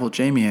supposed to travel with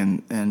Jamie,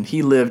 and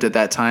he lived at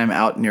that time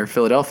out near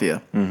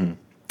Philadelphia. Mm-hmm.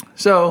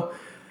 So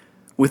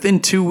within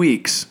 2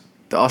 weeks,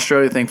 the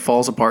Australia thing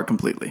falls apart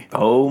completely.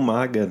 Oh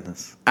my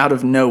goodness. Out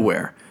of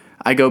nowhere.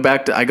 I go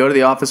to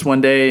the office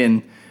one day,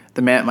 and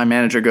my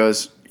manager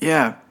goes,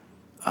 yeah,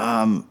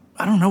 I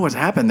don't know what's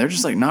happened. They're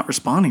just like not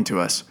responding to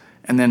us.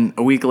 And then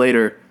a week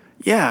later,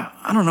 yeah,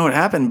 I don't know what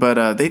happened,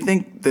 but they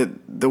think that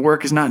the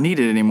work is not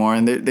needed anymore,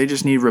 and they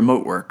just need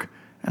remote work.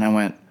 And I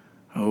went,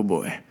 oh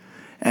boy.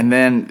 And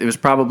then it was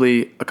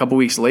probably a couple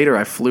weeks later,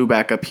 I flew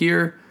back up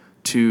here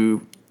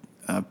to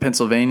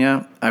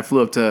Pennsylvania. I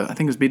flew up to, I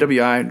think it was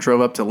BWI, drove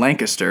up to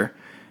Lancaster,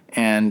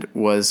 and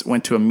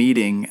went to a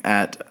meeting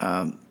at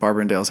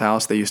Barbara and Dale's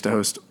house. They used to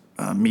host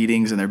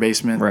meetings in their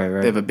basement. Right.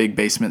 They have a big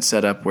basement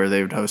set up where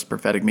they would host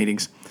prophetic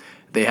meetings.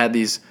 They had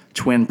these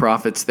twin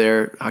prophets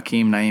there,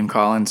 Hakeem, Naeem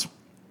Collins,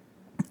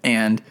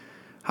 and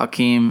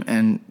Hakeem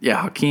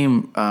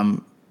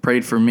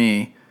prayed for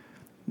me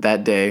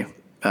that day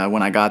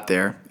when I got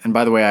there. And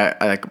by the way,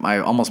 I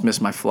almost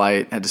missed my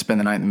flight. Had to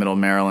spend the night in the middle of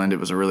Maryland. It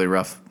was a really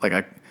rough,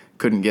 I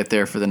couldn't get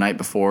there for the night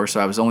before,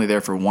 so I was only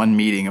there for one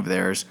meeting of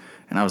theirs.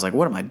 And I was like,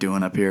 what am I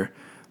doing up here?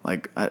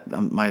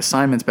 My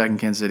assignment's back in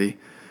Kansas City.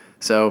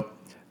 So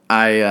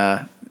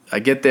I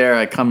get there,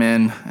 I come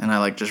in, and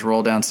I just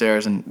roll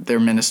downstairs, and they're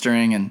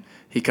ministering, and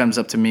he comes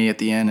up to me at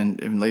the end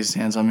and lays his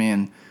hands on me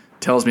and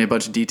tells me a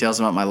bunch of details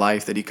about my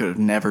life that he could have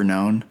never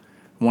known.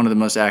 One of the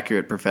most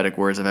accurate prophetic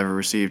words I've ever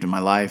received in my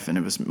life, and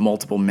it was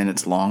multiple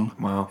minutes long.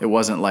 Wow. It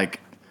wasn't like,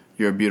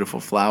 you're a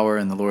beautiful flower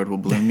and the Lord will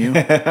bloom you.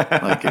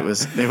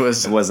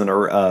 It wasn't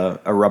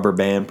a rubber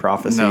band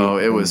prophecy. No,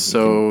 it was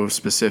so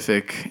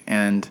specific,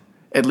 and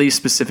at least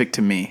specific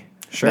to me.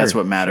 That's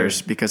what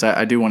matters, because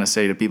I do want to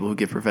say to people who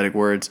give prophetic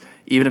words,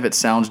 even if it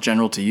sounds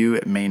general to you,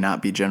 it may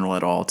not be general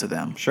at all to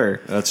them. Sure,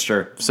 that's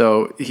true.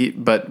 So he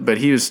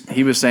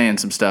was saying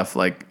some stuff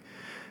like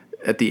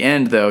at the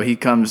end though, he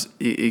comes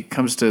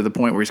to the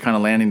point where he's kind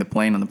of landing the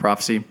plane on the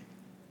prophecy,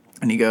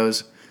 and he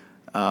goes,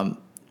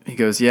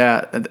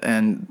 yeah,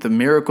 and the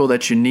miracle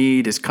that you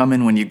need is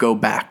coming when you go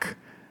back.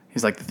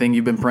 He's like, the thing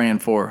you've been praying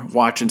for,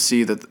 watch and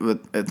see that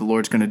the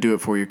Lord's going to do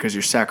it for you, because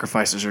your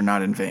sacrifices are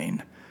not in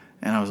vain.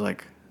 And I was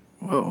like,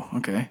 whoa,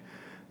 okay.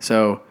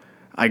 So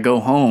I go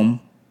home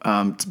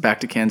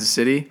back to Kansas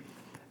City,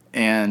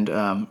 and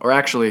or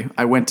actually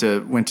I went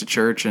to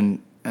church,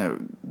 and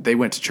they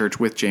went to church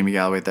with Jamie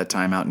Galloway at that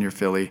time out near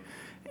Philly,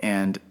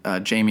 and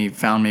Jamie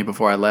found me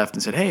before I left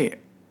and said, hey,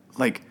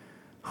 like,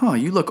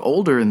 you look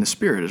older in the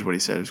spirit, is what he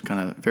said. He was kind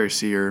of very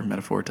seer,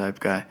 metaphor type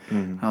guy.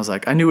 Mm-hmm. I was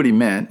like, I knew what he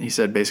meant. He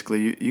said,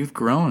 basically, you've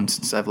grown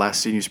since I've last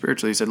seen you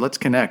spiritually. He said, let's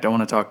connect. I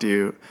want to talk to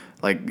you.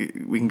 Like,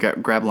 we can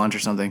grab lunch or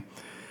something.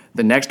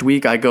 The next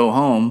week I go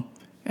home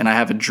and I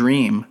have a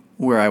dream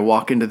where I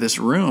walk into this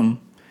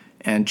room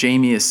and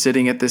Jamie is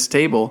sitting at this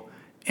table,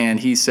 and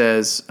he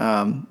says,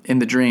 in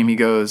the dream, he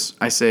goes,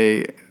 I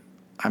say,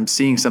 I'm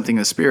seeing something in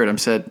the spirit. I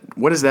said,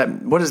 what does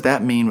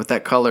that mean with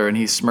that color? And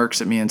he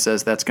smirks at me and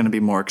says, that's going to be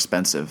more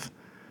expensive.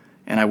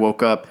 And I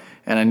woke up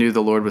and I knew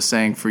the Lord was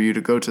saying, for you to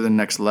go to the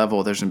next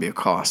level, there's going to be a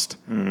cost.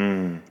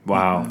 Mm-hmm.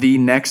 Wow. The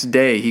next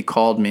day he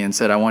called me and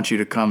said, I want you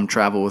to come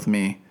travel with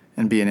me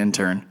and be an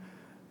intern.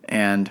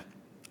 And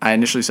I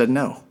initially said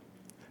no,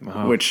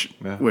 which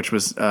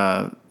was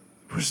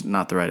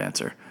not the right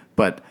answer.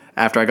 But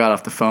after I got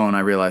off the phone, I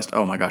realized,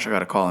 oh my gosh, I got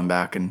to call him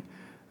back. And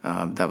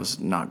that was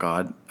not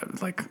God.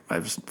 Like, I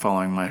was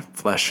following my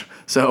flesh.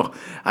 So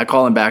I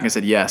called him back and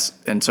said yes.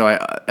 And so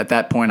at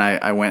that point,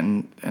 I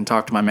went and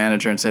talked to my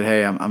manager and said,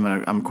 hey,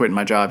 I'm quitting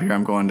my job here.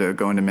 I'm going to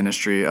go into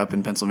ministry up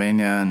in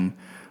Pennsylvania and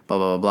blah,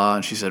 blah, blah, blah.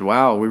 And she said,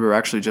 wow, we were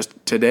actually just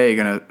today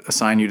going to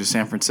assign you to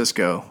San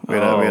Francisco. We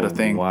had a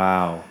thing.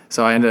 Wow.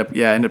 So I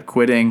ended up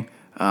quitting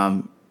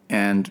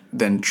and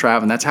then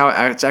traveling.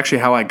 It's actually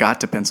how I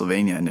got to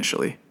Pennsylvania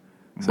initially.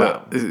 So,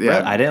 wow.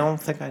 Yeah, I don't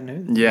think I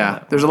knew that.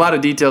 Yeah, there's a lot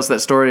of details to that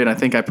story, and I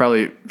think I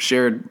probably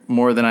shared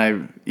more than I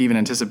even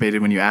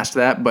anticipated when you asked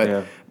that.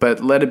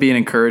 But let it be an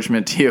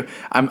encouragement to you.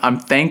 I'm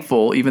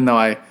thankful, even though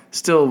I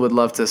still would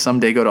love to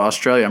someday go to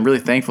Australia. I'm really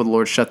thankful the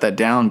Lord shut that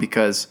down,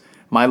 because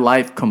my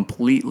life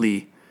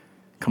completely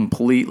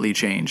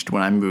changed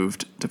when I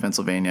moved to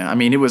Pennsylvania. I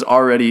mean, it was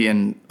already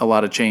in a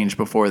lot of change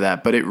before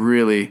that, but it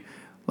really,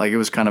 it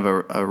was kind of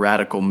a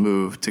radical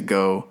move to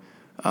go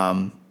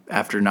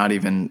after not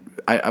even.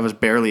 I was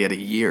barely at a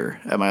year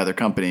at my other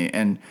company,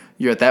 and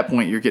you're at that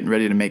point, you're getting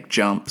ready to make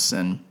jumps,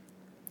 and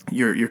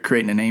you're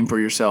creating a name for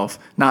yourself,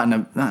 not in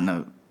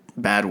a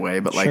bad way,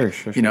 but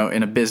sure.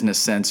 In a business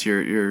sense,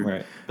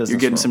 you're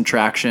getting some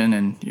traction,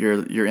 and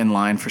you're in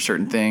line for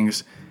certain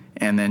things,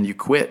 and then you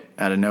quit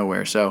out of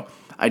nowhere. So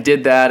I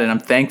did that, and I'm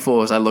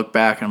thankful as I look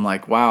back, and I'm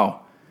like,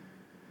 wow,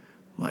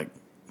 like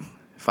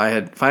if I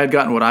had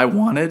gotten what I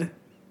wanted,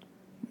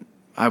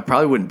 I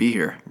probably wouldn't be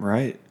here.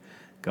 Right.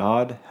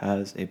 God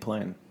has a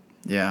plan.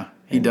 Yeah,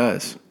 he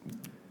does.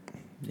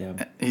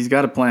 Yeah. He's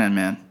got a plan,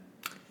 man.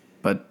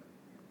 But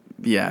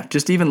yeah,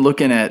 just even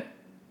looking at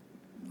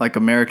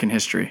American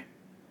history,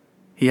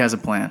 he has a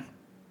plan.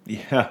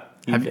 Yeah.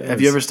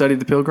 Have you ever studied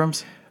the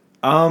Pilgrims?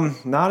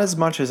 Not as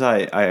much as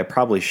I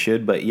probably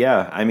should, but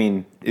yeah, I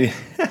mean,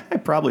 I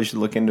probably should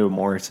look into it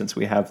more since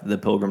we have the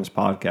Pilgrims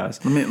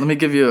podcast. Let me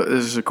give you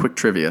this is a quick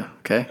trivia,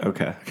 okay?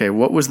 Okay.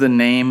 What was the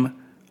name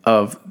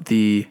of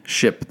the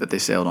ship that they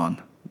sailed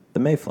on? The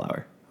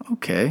Mayflower.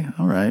 Okay,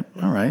 all right.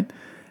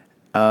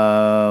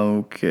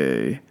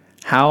 Okay.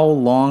 How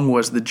long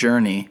was the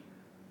journey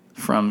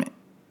from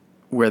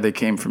where they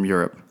came from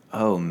Europe?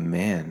 Oh,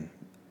 man.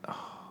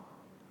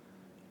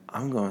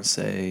 I'm going to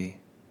say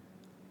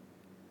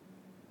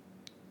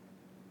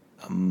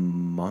a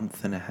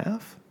month and a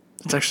half.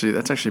 That's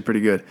actually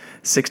pretty good.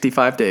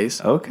 65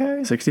 days.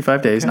 Okay.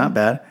 65 days, not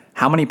bad.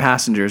 How many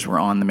passengers were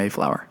on the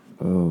Mayflower?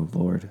 Oh,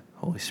 Lord.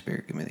 Holy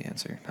Spirit, give me the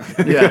answer.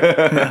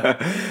 Yeah.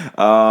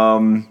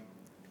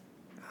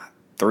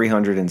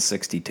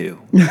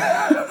 362.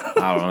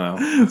 I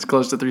don't know. It's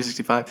close to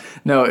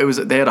 365. No,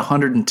 they had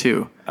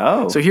 102.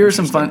 Oh. So here are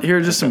some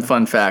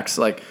fun facts.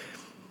 Like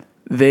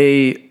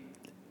they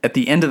at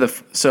the end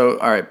of all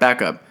right,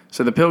 back up.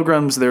 So the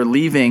Pilgrims, they're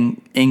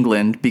leaving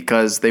England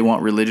because they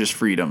want religious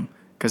freedom.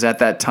 Because at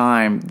that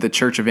time, the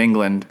Church of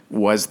England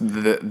was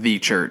the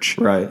church.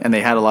 Right. And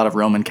they had a lot of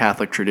Roman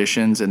Catholic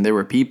traditions, and there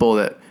were people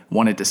that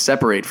wanted to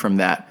separate from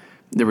that.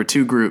 There were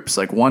two groups.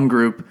 Like one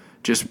group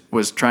just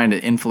was trying to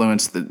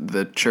influence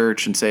the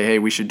church and say, hey,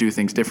 we should do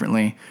things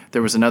differently.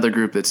 There was another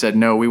group that said,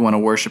 no, we want to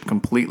worship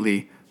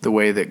completely the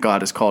way that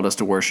God has called us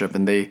to worship.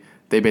 And they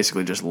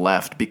basically just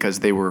left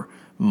because they were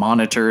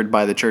monitored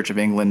by the Church of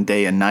England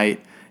day and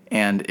night.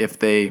 And if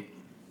they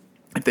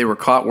were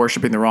caught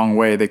worshiping the wrong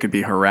way, they could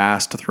be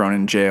harassed, thrown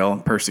in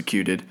jail,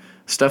 persecuted,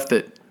 stuff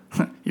that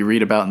you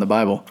read about in the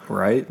Bible.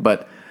 Right.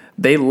 But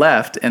they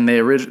left, and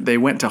they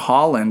went to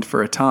Holland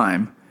for a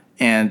time,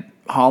 and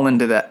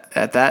Holland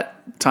at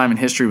that time in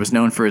history was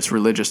known for its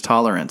religious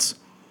tolerance.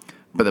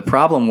 But the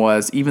problem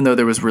was, even though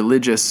there was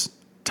religious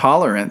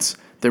tolerance,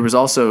 there was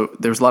a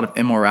lot of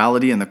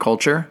immorality in the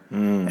culture.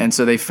 And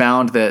so they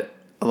found that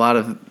a lot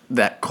of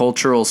that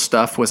cultural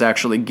stuff was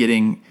actually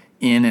getting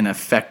in and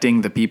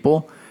affecting the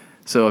people.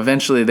 So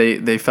eventually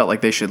they felt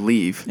like they should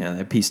leave. Yeah,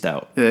 they pieced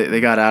out. They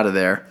got out of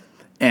there.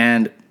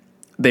 And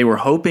they were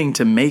hoping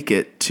to make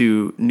it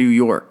to New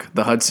York,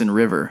 the Hudson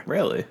River.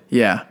 Really?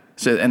 Yeah.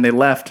 So, and they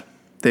left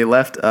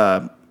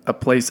a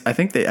place, I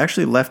think they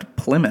actually left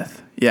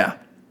Plymouth. Yeah.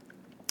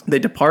 They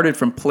departed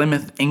from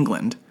Plymouth,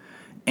 England,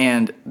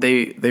 and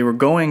they were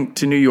going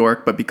to New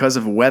York, but because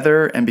of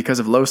weather and because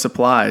of low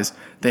supplies,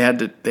 they had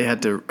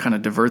to kind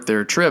of divert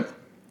their trip.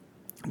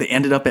 They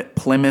ended up at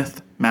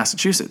Plymouth,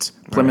 Massachusetts,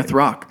 Plymouth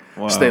Rock.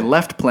 Wow. So they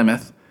left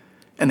Plymouth,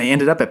 and they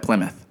ended up at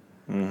Plymouth.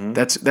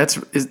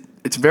 Mm-hmm.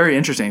 It's very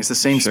interesting. It's the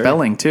same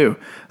spelling too.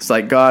 It's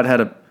like God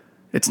had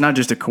it's not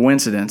just a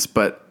coincidence,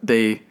 but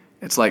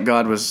it's like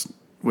God was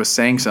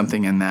saying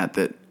something in that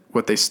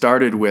what they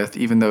started with,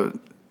 even though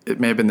it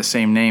may have been the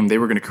same name, they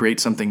were going to create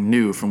something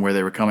new from where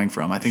they were coming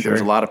from. I think there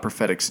was a lot of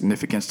prophetic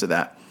significance to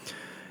that.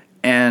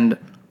 And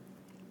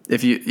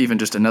if you even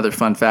just another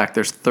fun fact,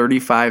 there's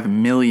 35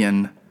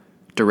 million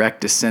direct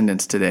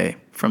descendants today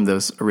from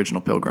those original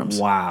pilgrims.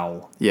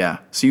 Wow. Yeah.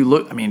 So you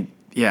look, we're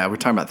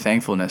talking about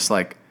thankfulness,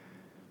 like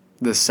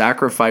the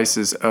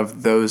sacrifices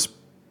of those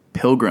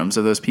pilgrims,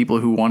 of those people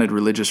who wanted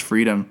religious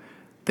freedom,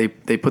 they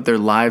put their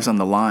lives on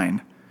the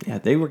line. Yeah,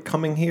 they were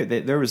coming here.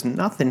 There was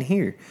nothing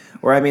here.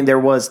 Or,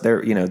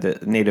 the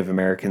Native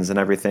Americans and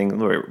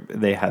everything,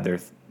 they had their,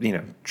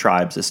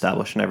 tribes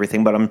established and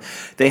everything, but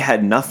they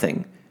had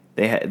nothing.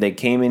 They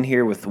came in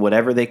here with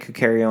whatever they could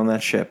carry on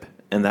that ship,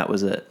 and that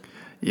was it.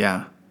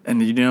 Yeah.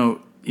 And,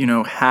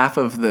 half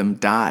of them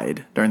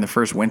died during the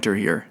first winter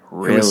here.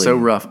 Really? It was so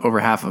rough, over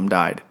half of them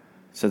died.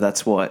 So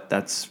that's what?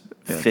 That's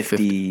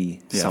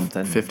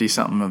 50-something?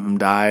 50-something of them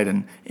died,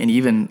 and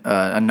even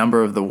a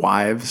number of the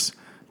wives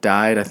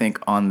died, I think,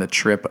 on the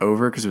trip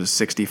over because it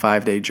was a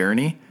 65-day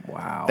journey.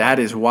 Wow. That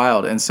is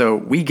wild. And so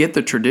we get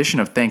the tradition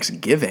of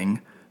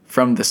Thanksgiving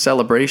from the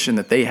celebration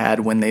that they had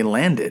when they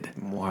landed.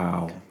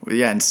 Wow.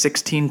 Yeah, in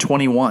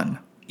 1621.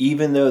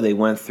 Even though they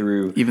went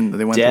through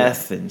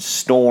death and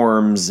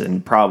storms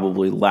and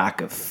probably lack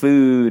of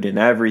food and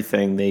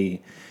everything,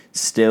 they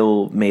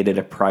still made it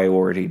a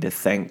priority to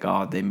thank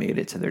God they made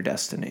it to their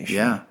destination.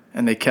 Yeah.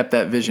 And they kept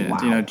that vision.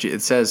 Wow.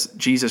 It says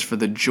Jesus, for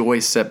the joy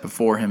set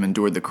before him,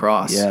 endured the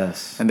cross.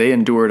 Yes. And they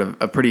endured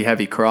a pretty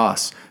heavy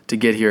cross to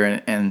get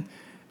here. And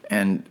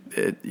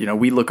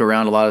we look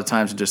around a lot of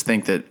times and just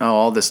think that,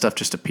 all this stuff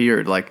just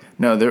appeared. Like,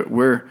 no,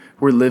 we're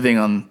living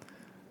on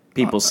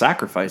people's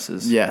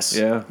sacrifices. Yes.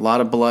 Yeah. A lot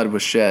of blood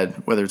was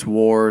shed, whether it's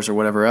wars or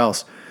whatever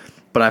else.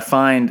 But I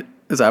find,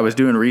 as I was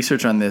doing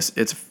research on this,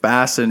 it's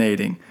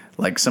fascinating,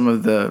 like some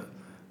of the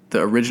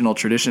original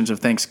traditions of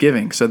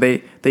Thanksgiving. So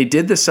they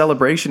did the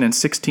celebration in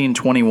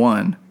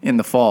 1621 in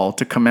the fall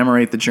to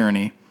commemorate the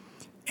journey.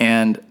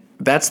 And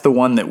that's the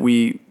one that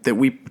we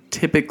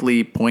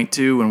typically point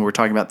to when we're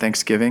talking about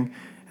Thanksgiving.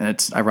 And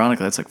it's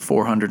ironically, that's like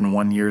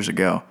 401 years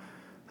ago.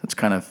 That's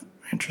kind of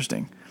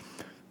interesting.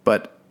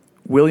 But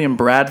William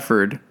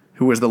Bradford,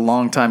 who was the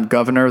longtime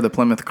governor of the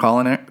Plymouth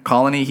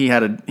colony, he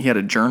had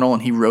a journal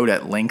and he wrote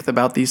at length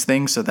about these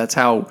things. So that's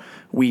how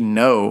we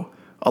know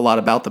a lot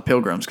about the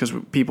Pilgrims, because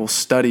people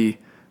study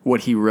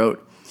what he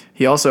wrote.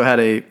 He also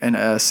had an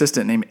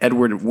assistant named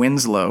Edward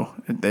Winslow.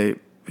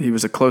 He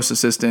was a close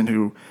assistant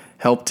who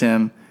helped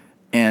him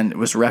and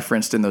was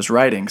referenced in those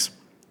writings.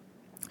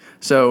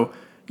 So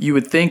you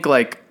would think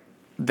like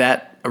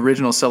that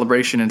original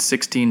celebration in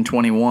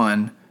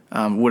 1621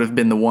 would have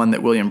been the one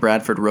that William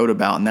Bradford wrote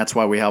about, and that's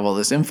why we have all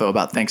this info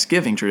about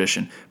Thanksgiving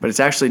tradition. But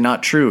it's actually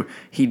not true.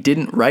 He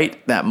didn't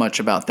write that much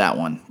about that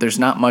one. There's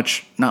not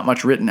much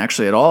written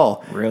actually at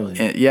all. Really?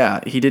 And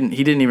he didn't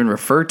even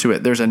refer to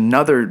it. There's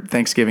another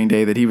Thanksgiving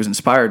Day that he was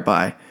inspired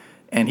by,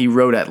 and he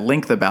wrote at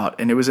length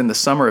about, and it was in the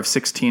summer of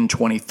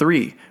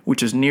 1623,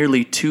 which is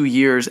nearly 2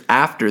 years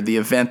after the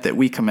event that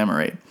we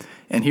commemorate.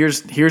 And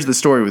here's the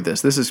story with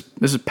this. This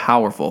is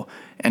powerful,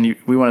 and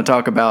we want to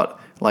talk about,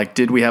 like,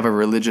 did we have a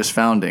religious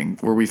founding?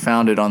 Were we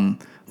founded on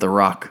the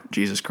rock,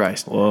 Jesus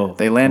Christ? Whoa.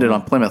 They landed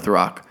on Plymouth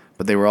Rock,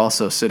 but they were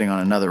also sitting on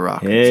another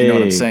rock. If you know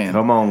what I'm saying?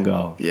 Come on,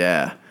 go.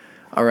 Yeah.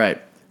 All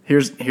right.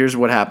 Here's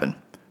what happened.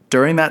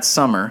 During that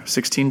summer,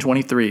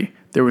 1623,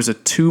 there was a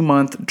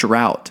 2-month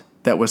drought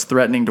that was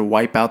threatening to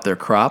wipe out their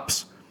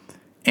crops,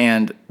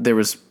 and there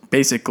was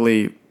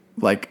basically,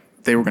 like,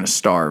 they were going to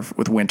starve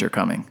with winter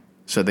coming,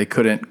 so they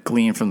couldn't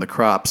glean from the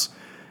crops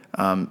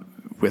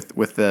with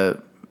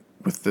the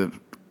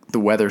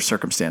weather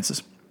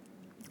circumstances.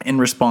 In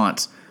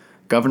response,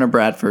 Governor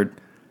Bradford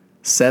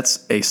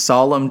sets a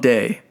solemn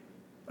day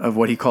of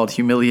what he called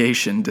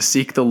humiliation to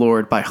seek the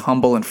Lord by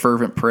humble and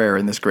fervent prayer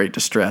in this great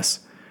distress.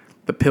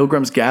 The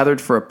pilgrims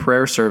gathered for a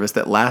prayer service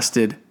that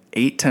lasted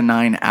 8 to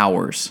 9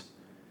 hours.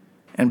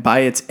 And by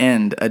its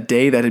end, a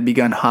day that had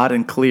begun hot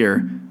and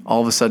clear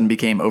all of a sudden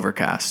became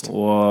overcast.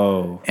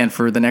 Whoa. And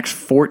for the next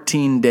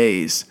 14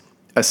 days,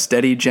 a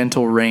steady,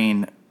 gentle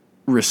rain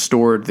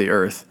restored the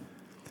earth.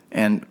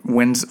 And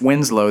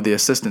Winslow, the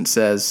assistant,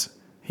 says,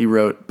 he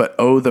wrote, "But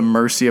oh, the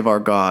mercy of our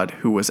God,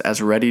 who was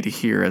as ready to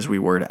hear as we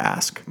were to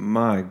ask."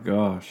 My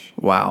gosh.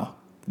 Wow.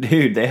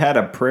 Dude, they had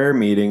a prayer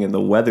meeting and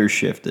the weather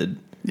shifted.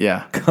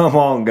 Yeah. Come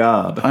on,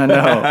 God. I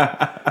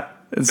know.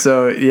 And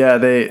so, yeah,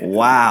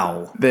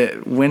 Wow.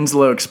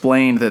 Winslow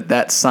explained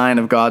that sign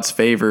of God's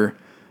favor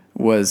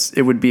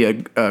it would be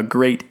a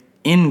great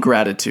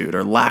ingratitude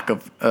or lack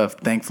of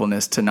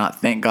thankfulness to not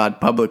thank God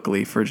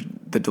publicly for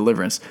the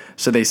deliverance.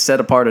 So they set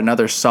apart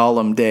another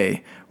solemn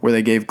day where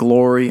they gave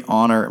glory,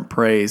 honor, and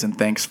praise and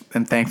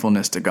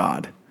thankfulness to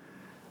God.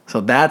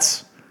 So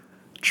that's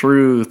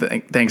true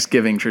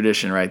Thanksgiving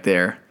tradition right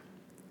there.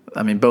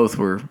 I mean, both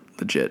were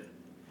legit,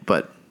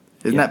 but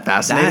isn't that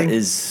fascinating? That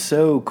is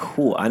so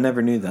cool. I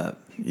never knew that.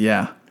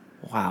 Yeah.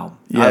 Wow.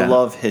 Yeah. I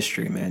love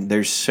history, man.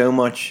 There's so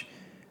much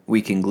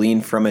we can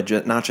glean from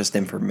it, not just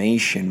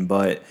information,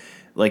 but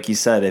like you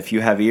said, if you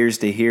have ears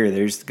to hear,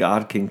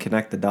 God can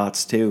connect the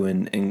dots too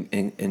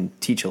and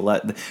teach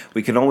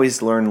we can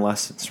always learn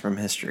lessons from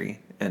history.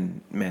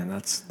 And man,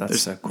 that's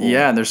so cool.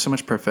 Yeah, and there's so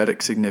much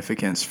prophetic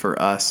significance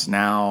for us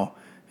now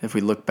if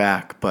we look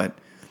back. But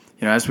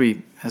as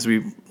we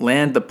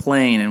land the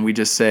plane and we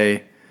just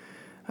say,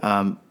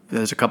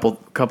 there's a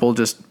couple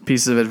just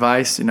pieces of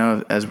advice.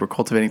 As we're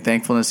cultivating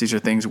thankfulness, these are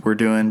things we're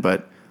doing.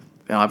 But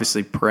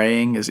obviously,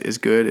 praying is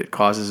good. It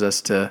causes us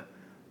to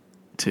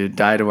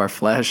die to our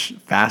flesh.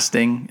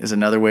 Fasting is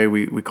another way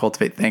we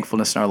cultivate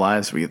thankfulness in our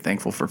lives. We get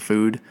thankful for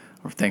food,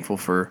 or thankful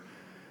for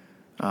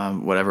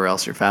whatever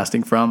else you're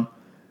fasting from.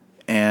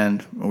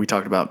 And we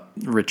talked about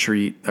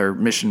retreat or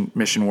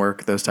mission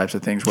work, those types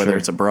of things, whether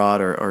it's abroad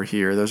or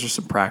here. Those are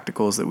some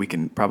practicals that we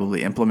can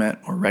probably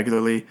implement more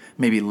regularly.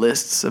 Maybe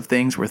lists of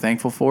things we're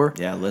thankful for.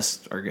 Yeah,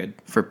 lists are good.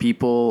 For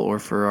people or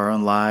for our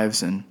own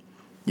lives. And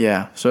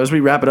yeah, so as we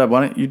wrap it up,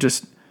 why don't you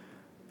just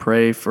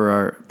pray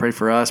for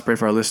us, pray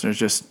for our listeners,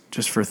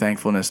 just for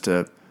thankfulness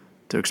to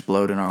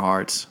explode in our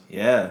hearts.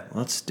 Yeah,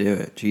 let's do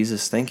it.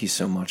 Jesus, thank you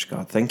so much,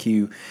 God. Thank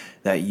you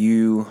that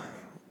you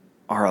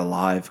are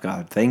alive,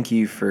 God. Thank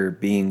you for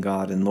being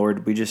God. And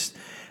Lord, we just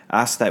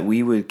ask that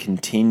we would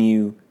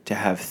continue to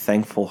have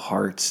thankful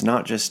hearts,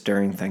 not just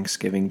during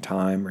Thanksgiving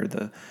time or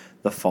the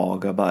fall,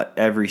 God, but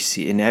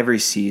in every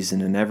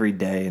season and every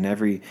day and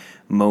every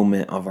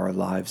moment of our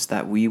lives,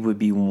 that we would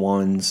be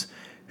ones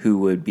who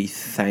would be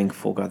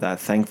thankful, God. That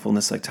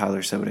thankfulness, like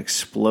Tyler said, would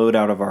explode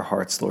out of our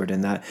hearts, Lord,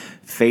 and that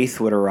faith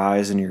would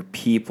arise in your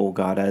people,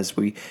 God, as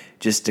we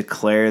just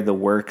declare the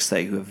works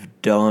that you have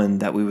done,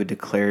 that we would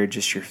declare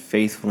just your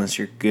faithfulness,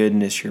 your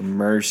goodness, your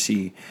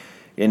mercy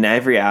in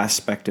every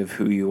aspect of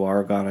who you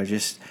are, God. I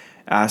just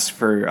ask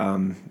for,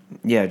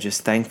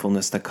 just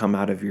thankfulness to come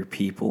out of your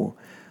people,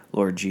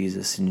 Lord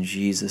Jesus, in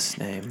Jesus'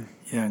 name.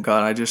 Yeah,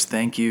 God, I just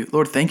thank you.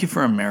 Lord, thank you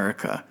for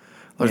America.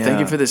 Lord, thank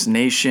you for this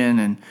nation.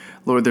 And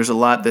Lord, there's a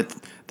lot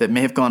that may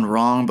have gone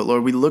wrong, but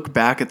Lord, we look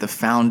back at the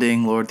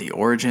founding, Lord, the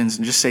origins,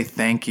 and just say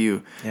thank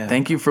you. Yeah,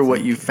 thank you for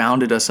what you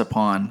founded us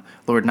upon.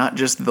 Lord, not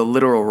just the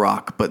literal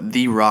rock, but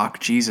the rock,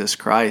 Jesus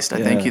Christ.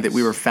 I thank you that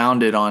we were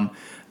founded on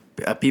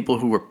people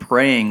who were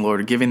praying,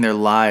 Lord, giving their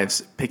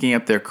lives, picking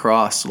up their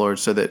cross, Lord,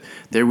 so that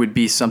there would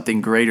be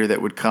something greater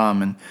that would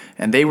come.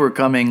 And they were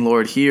coming,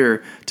 Lord,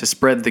 here to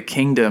spread the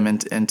kingdom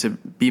and to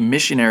be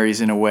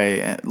missionaries in a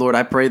way. And Lord,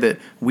 I pray that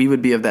we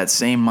would be of that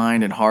same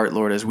mind and heart,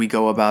 Lord, as we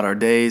go about our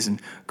days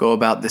and go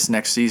about this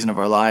next season of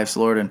our lives,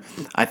 Lord. And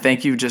I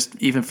thank you just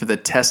even for the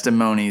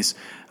testimonies,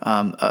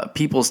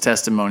 people's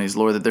testimonies,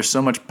 Lord, that there's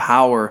so much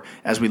power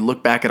as we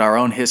look back at our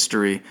own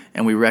history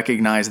and we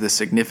recognize the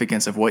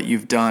significance of what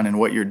you've done and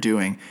what you're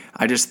doing.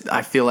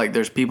 I feel like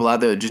there's people out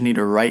there that just need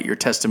to write your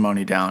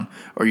testimony down,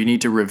 or you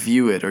need to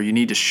review it, or you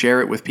need to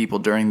share it with people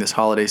during this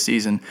holiday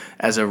season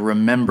as a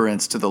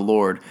remembrance to the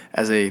Lord,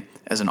 as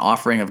an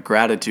offering of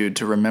gratitude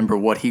to remember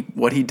what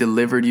he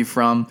delivered you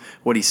from,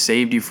 what he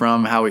saved you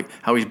from, how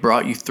he's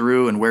brought you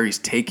through and where he's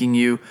taking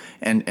you,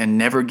 and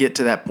never get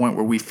to that point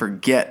where we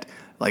forget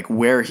like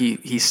where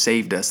he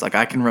saved us. Like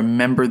I can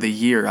remember the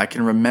year, I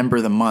can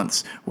remember the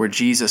months where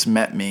Jesus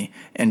met me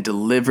and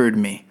delivered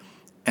me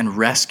and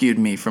rescued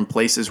me from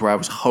places where I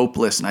was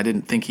hopeless and I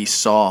didn't think he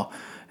saw,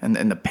 and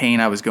the pain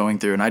I was going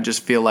through. And I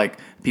just feel like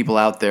people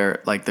out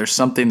there, like there's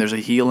a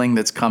healing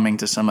that's coming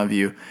to some of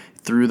you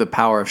through the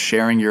power of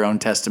sharing your own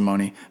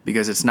testimony,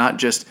 because it's not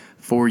just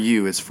for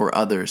you, it's for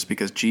others,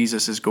 because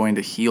Jesus is going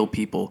to heal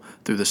people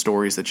through the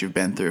stories that you've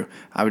been through.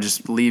 I would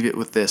just leave it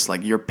with this,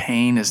 like your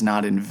pain is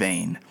not in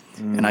vain.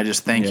 And I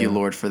just thank you,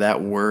 Lord, for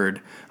that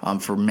word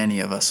for many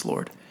of us,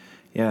 Lord.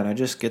 Yeah, and I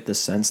just get the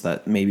sense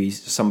that maybe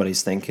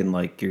somebody's thinking,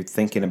 like, you're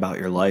thinking about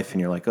your life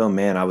and you're like, oh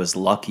man, I was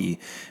lucky.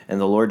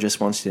 And the Lord just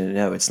wants you to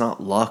know it's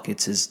not luck,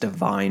 it's his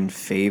divine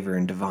favor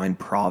and divine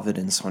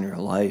providence on your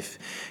life.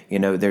 You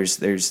know,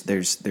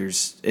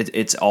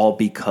 it's all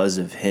because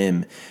of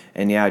him.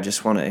 And yeah, I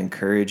just want to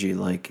encourage you,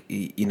 like,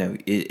 you know,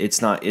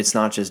 it's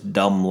not just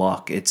dumb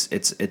luck.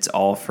 It's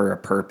all for a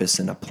purpose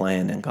and a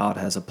plan, and God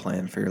has a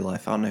plan for your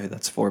life. I don't know who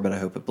that's for, but I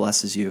hope it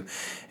blesses you.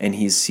 And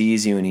He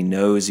sees you, and He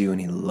knows you, and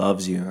He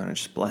loves you. And I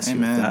just bless you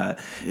with that.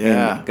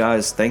 Yeah. And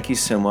guys, thank you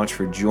so much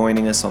for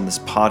joining us on this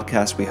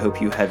podcast. We hope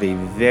you have a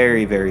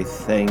very, very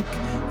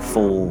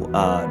thankful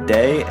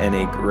day and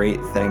a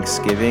great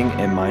Thanksgiving.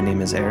 And my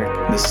name is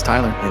Eric. This is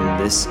Tyler. And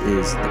this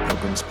is the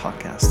Pilgrims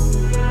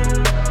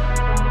Podcast.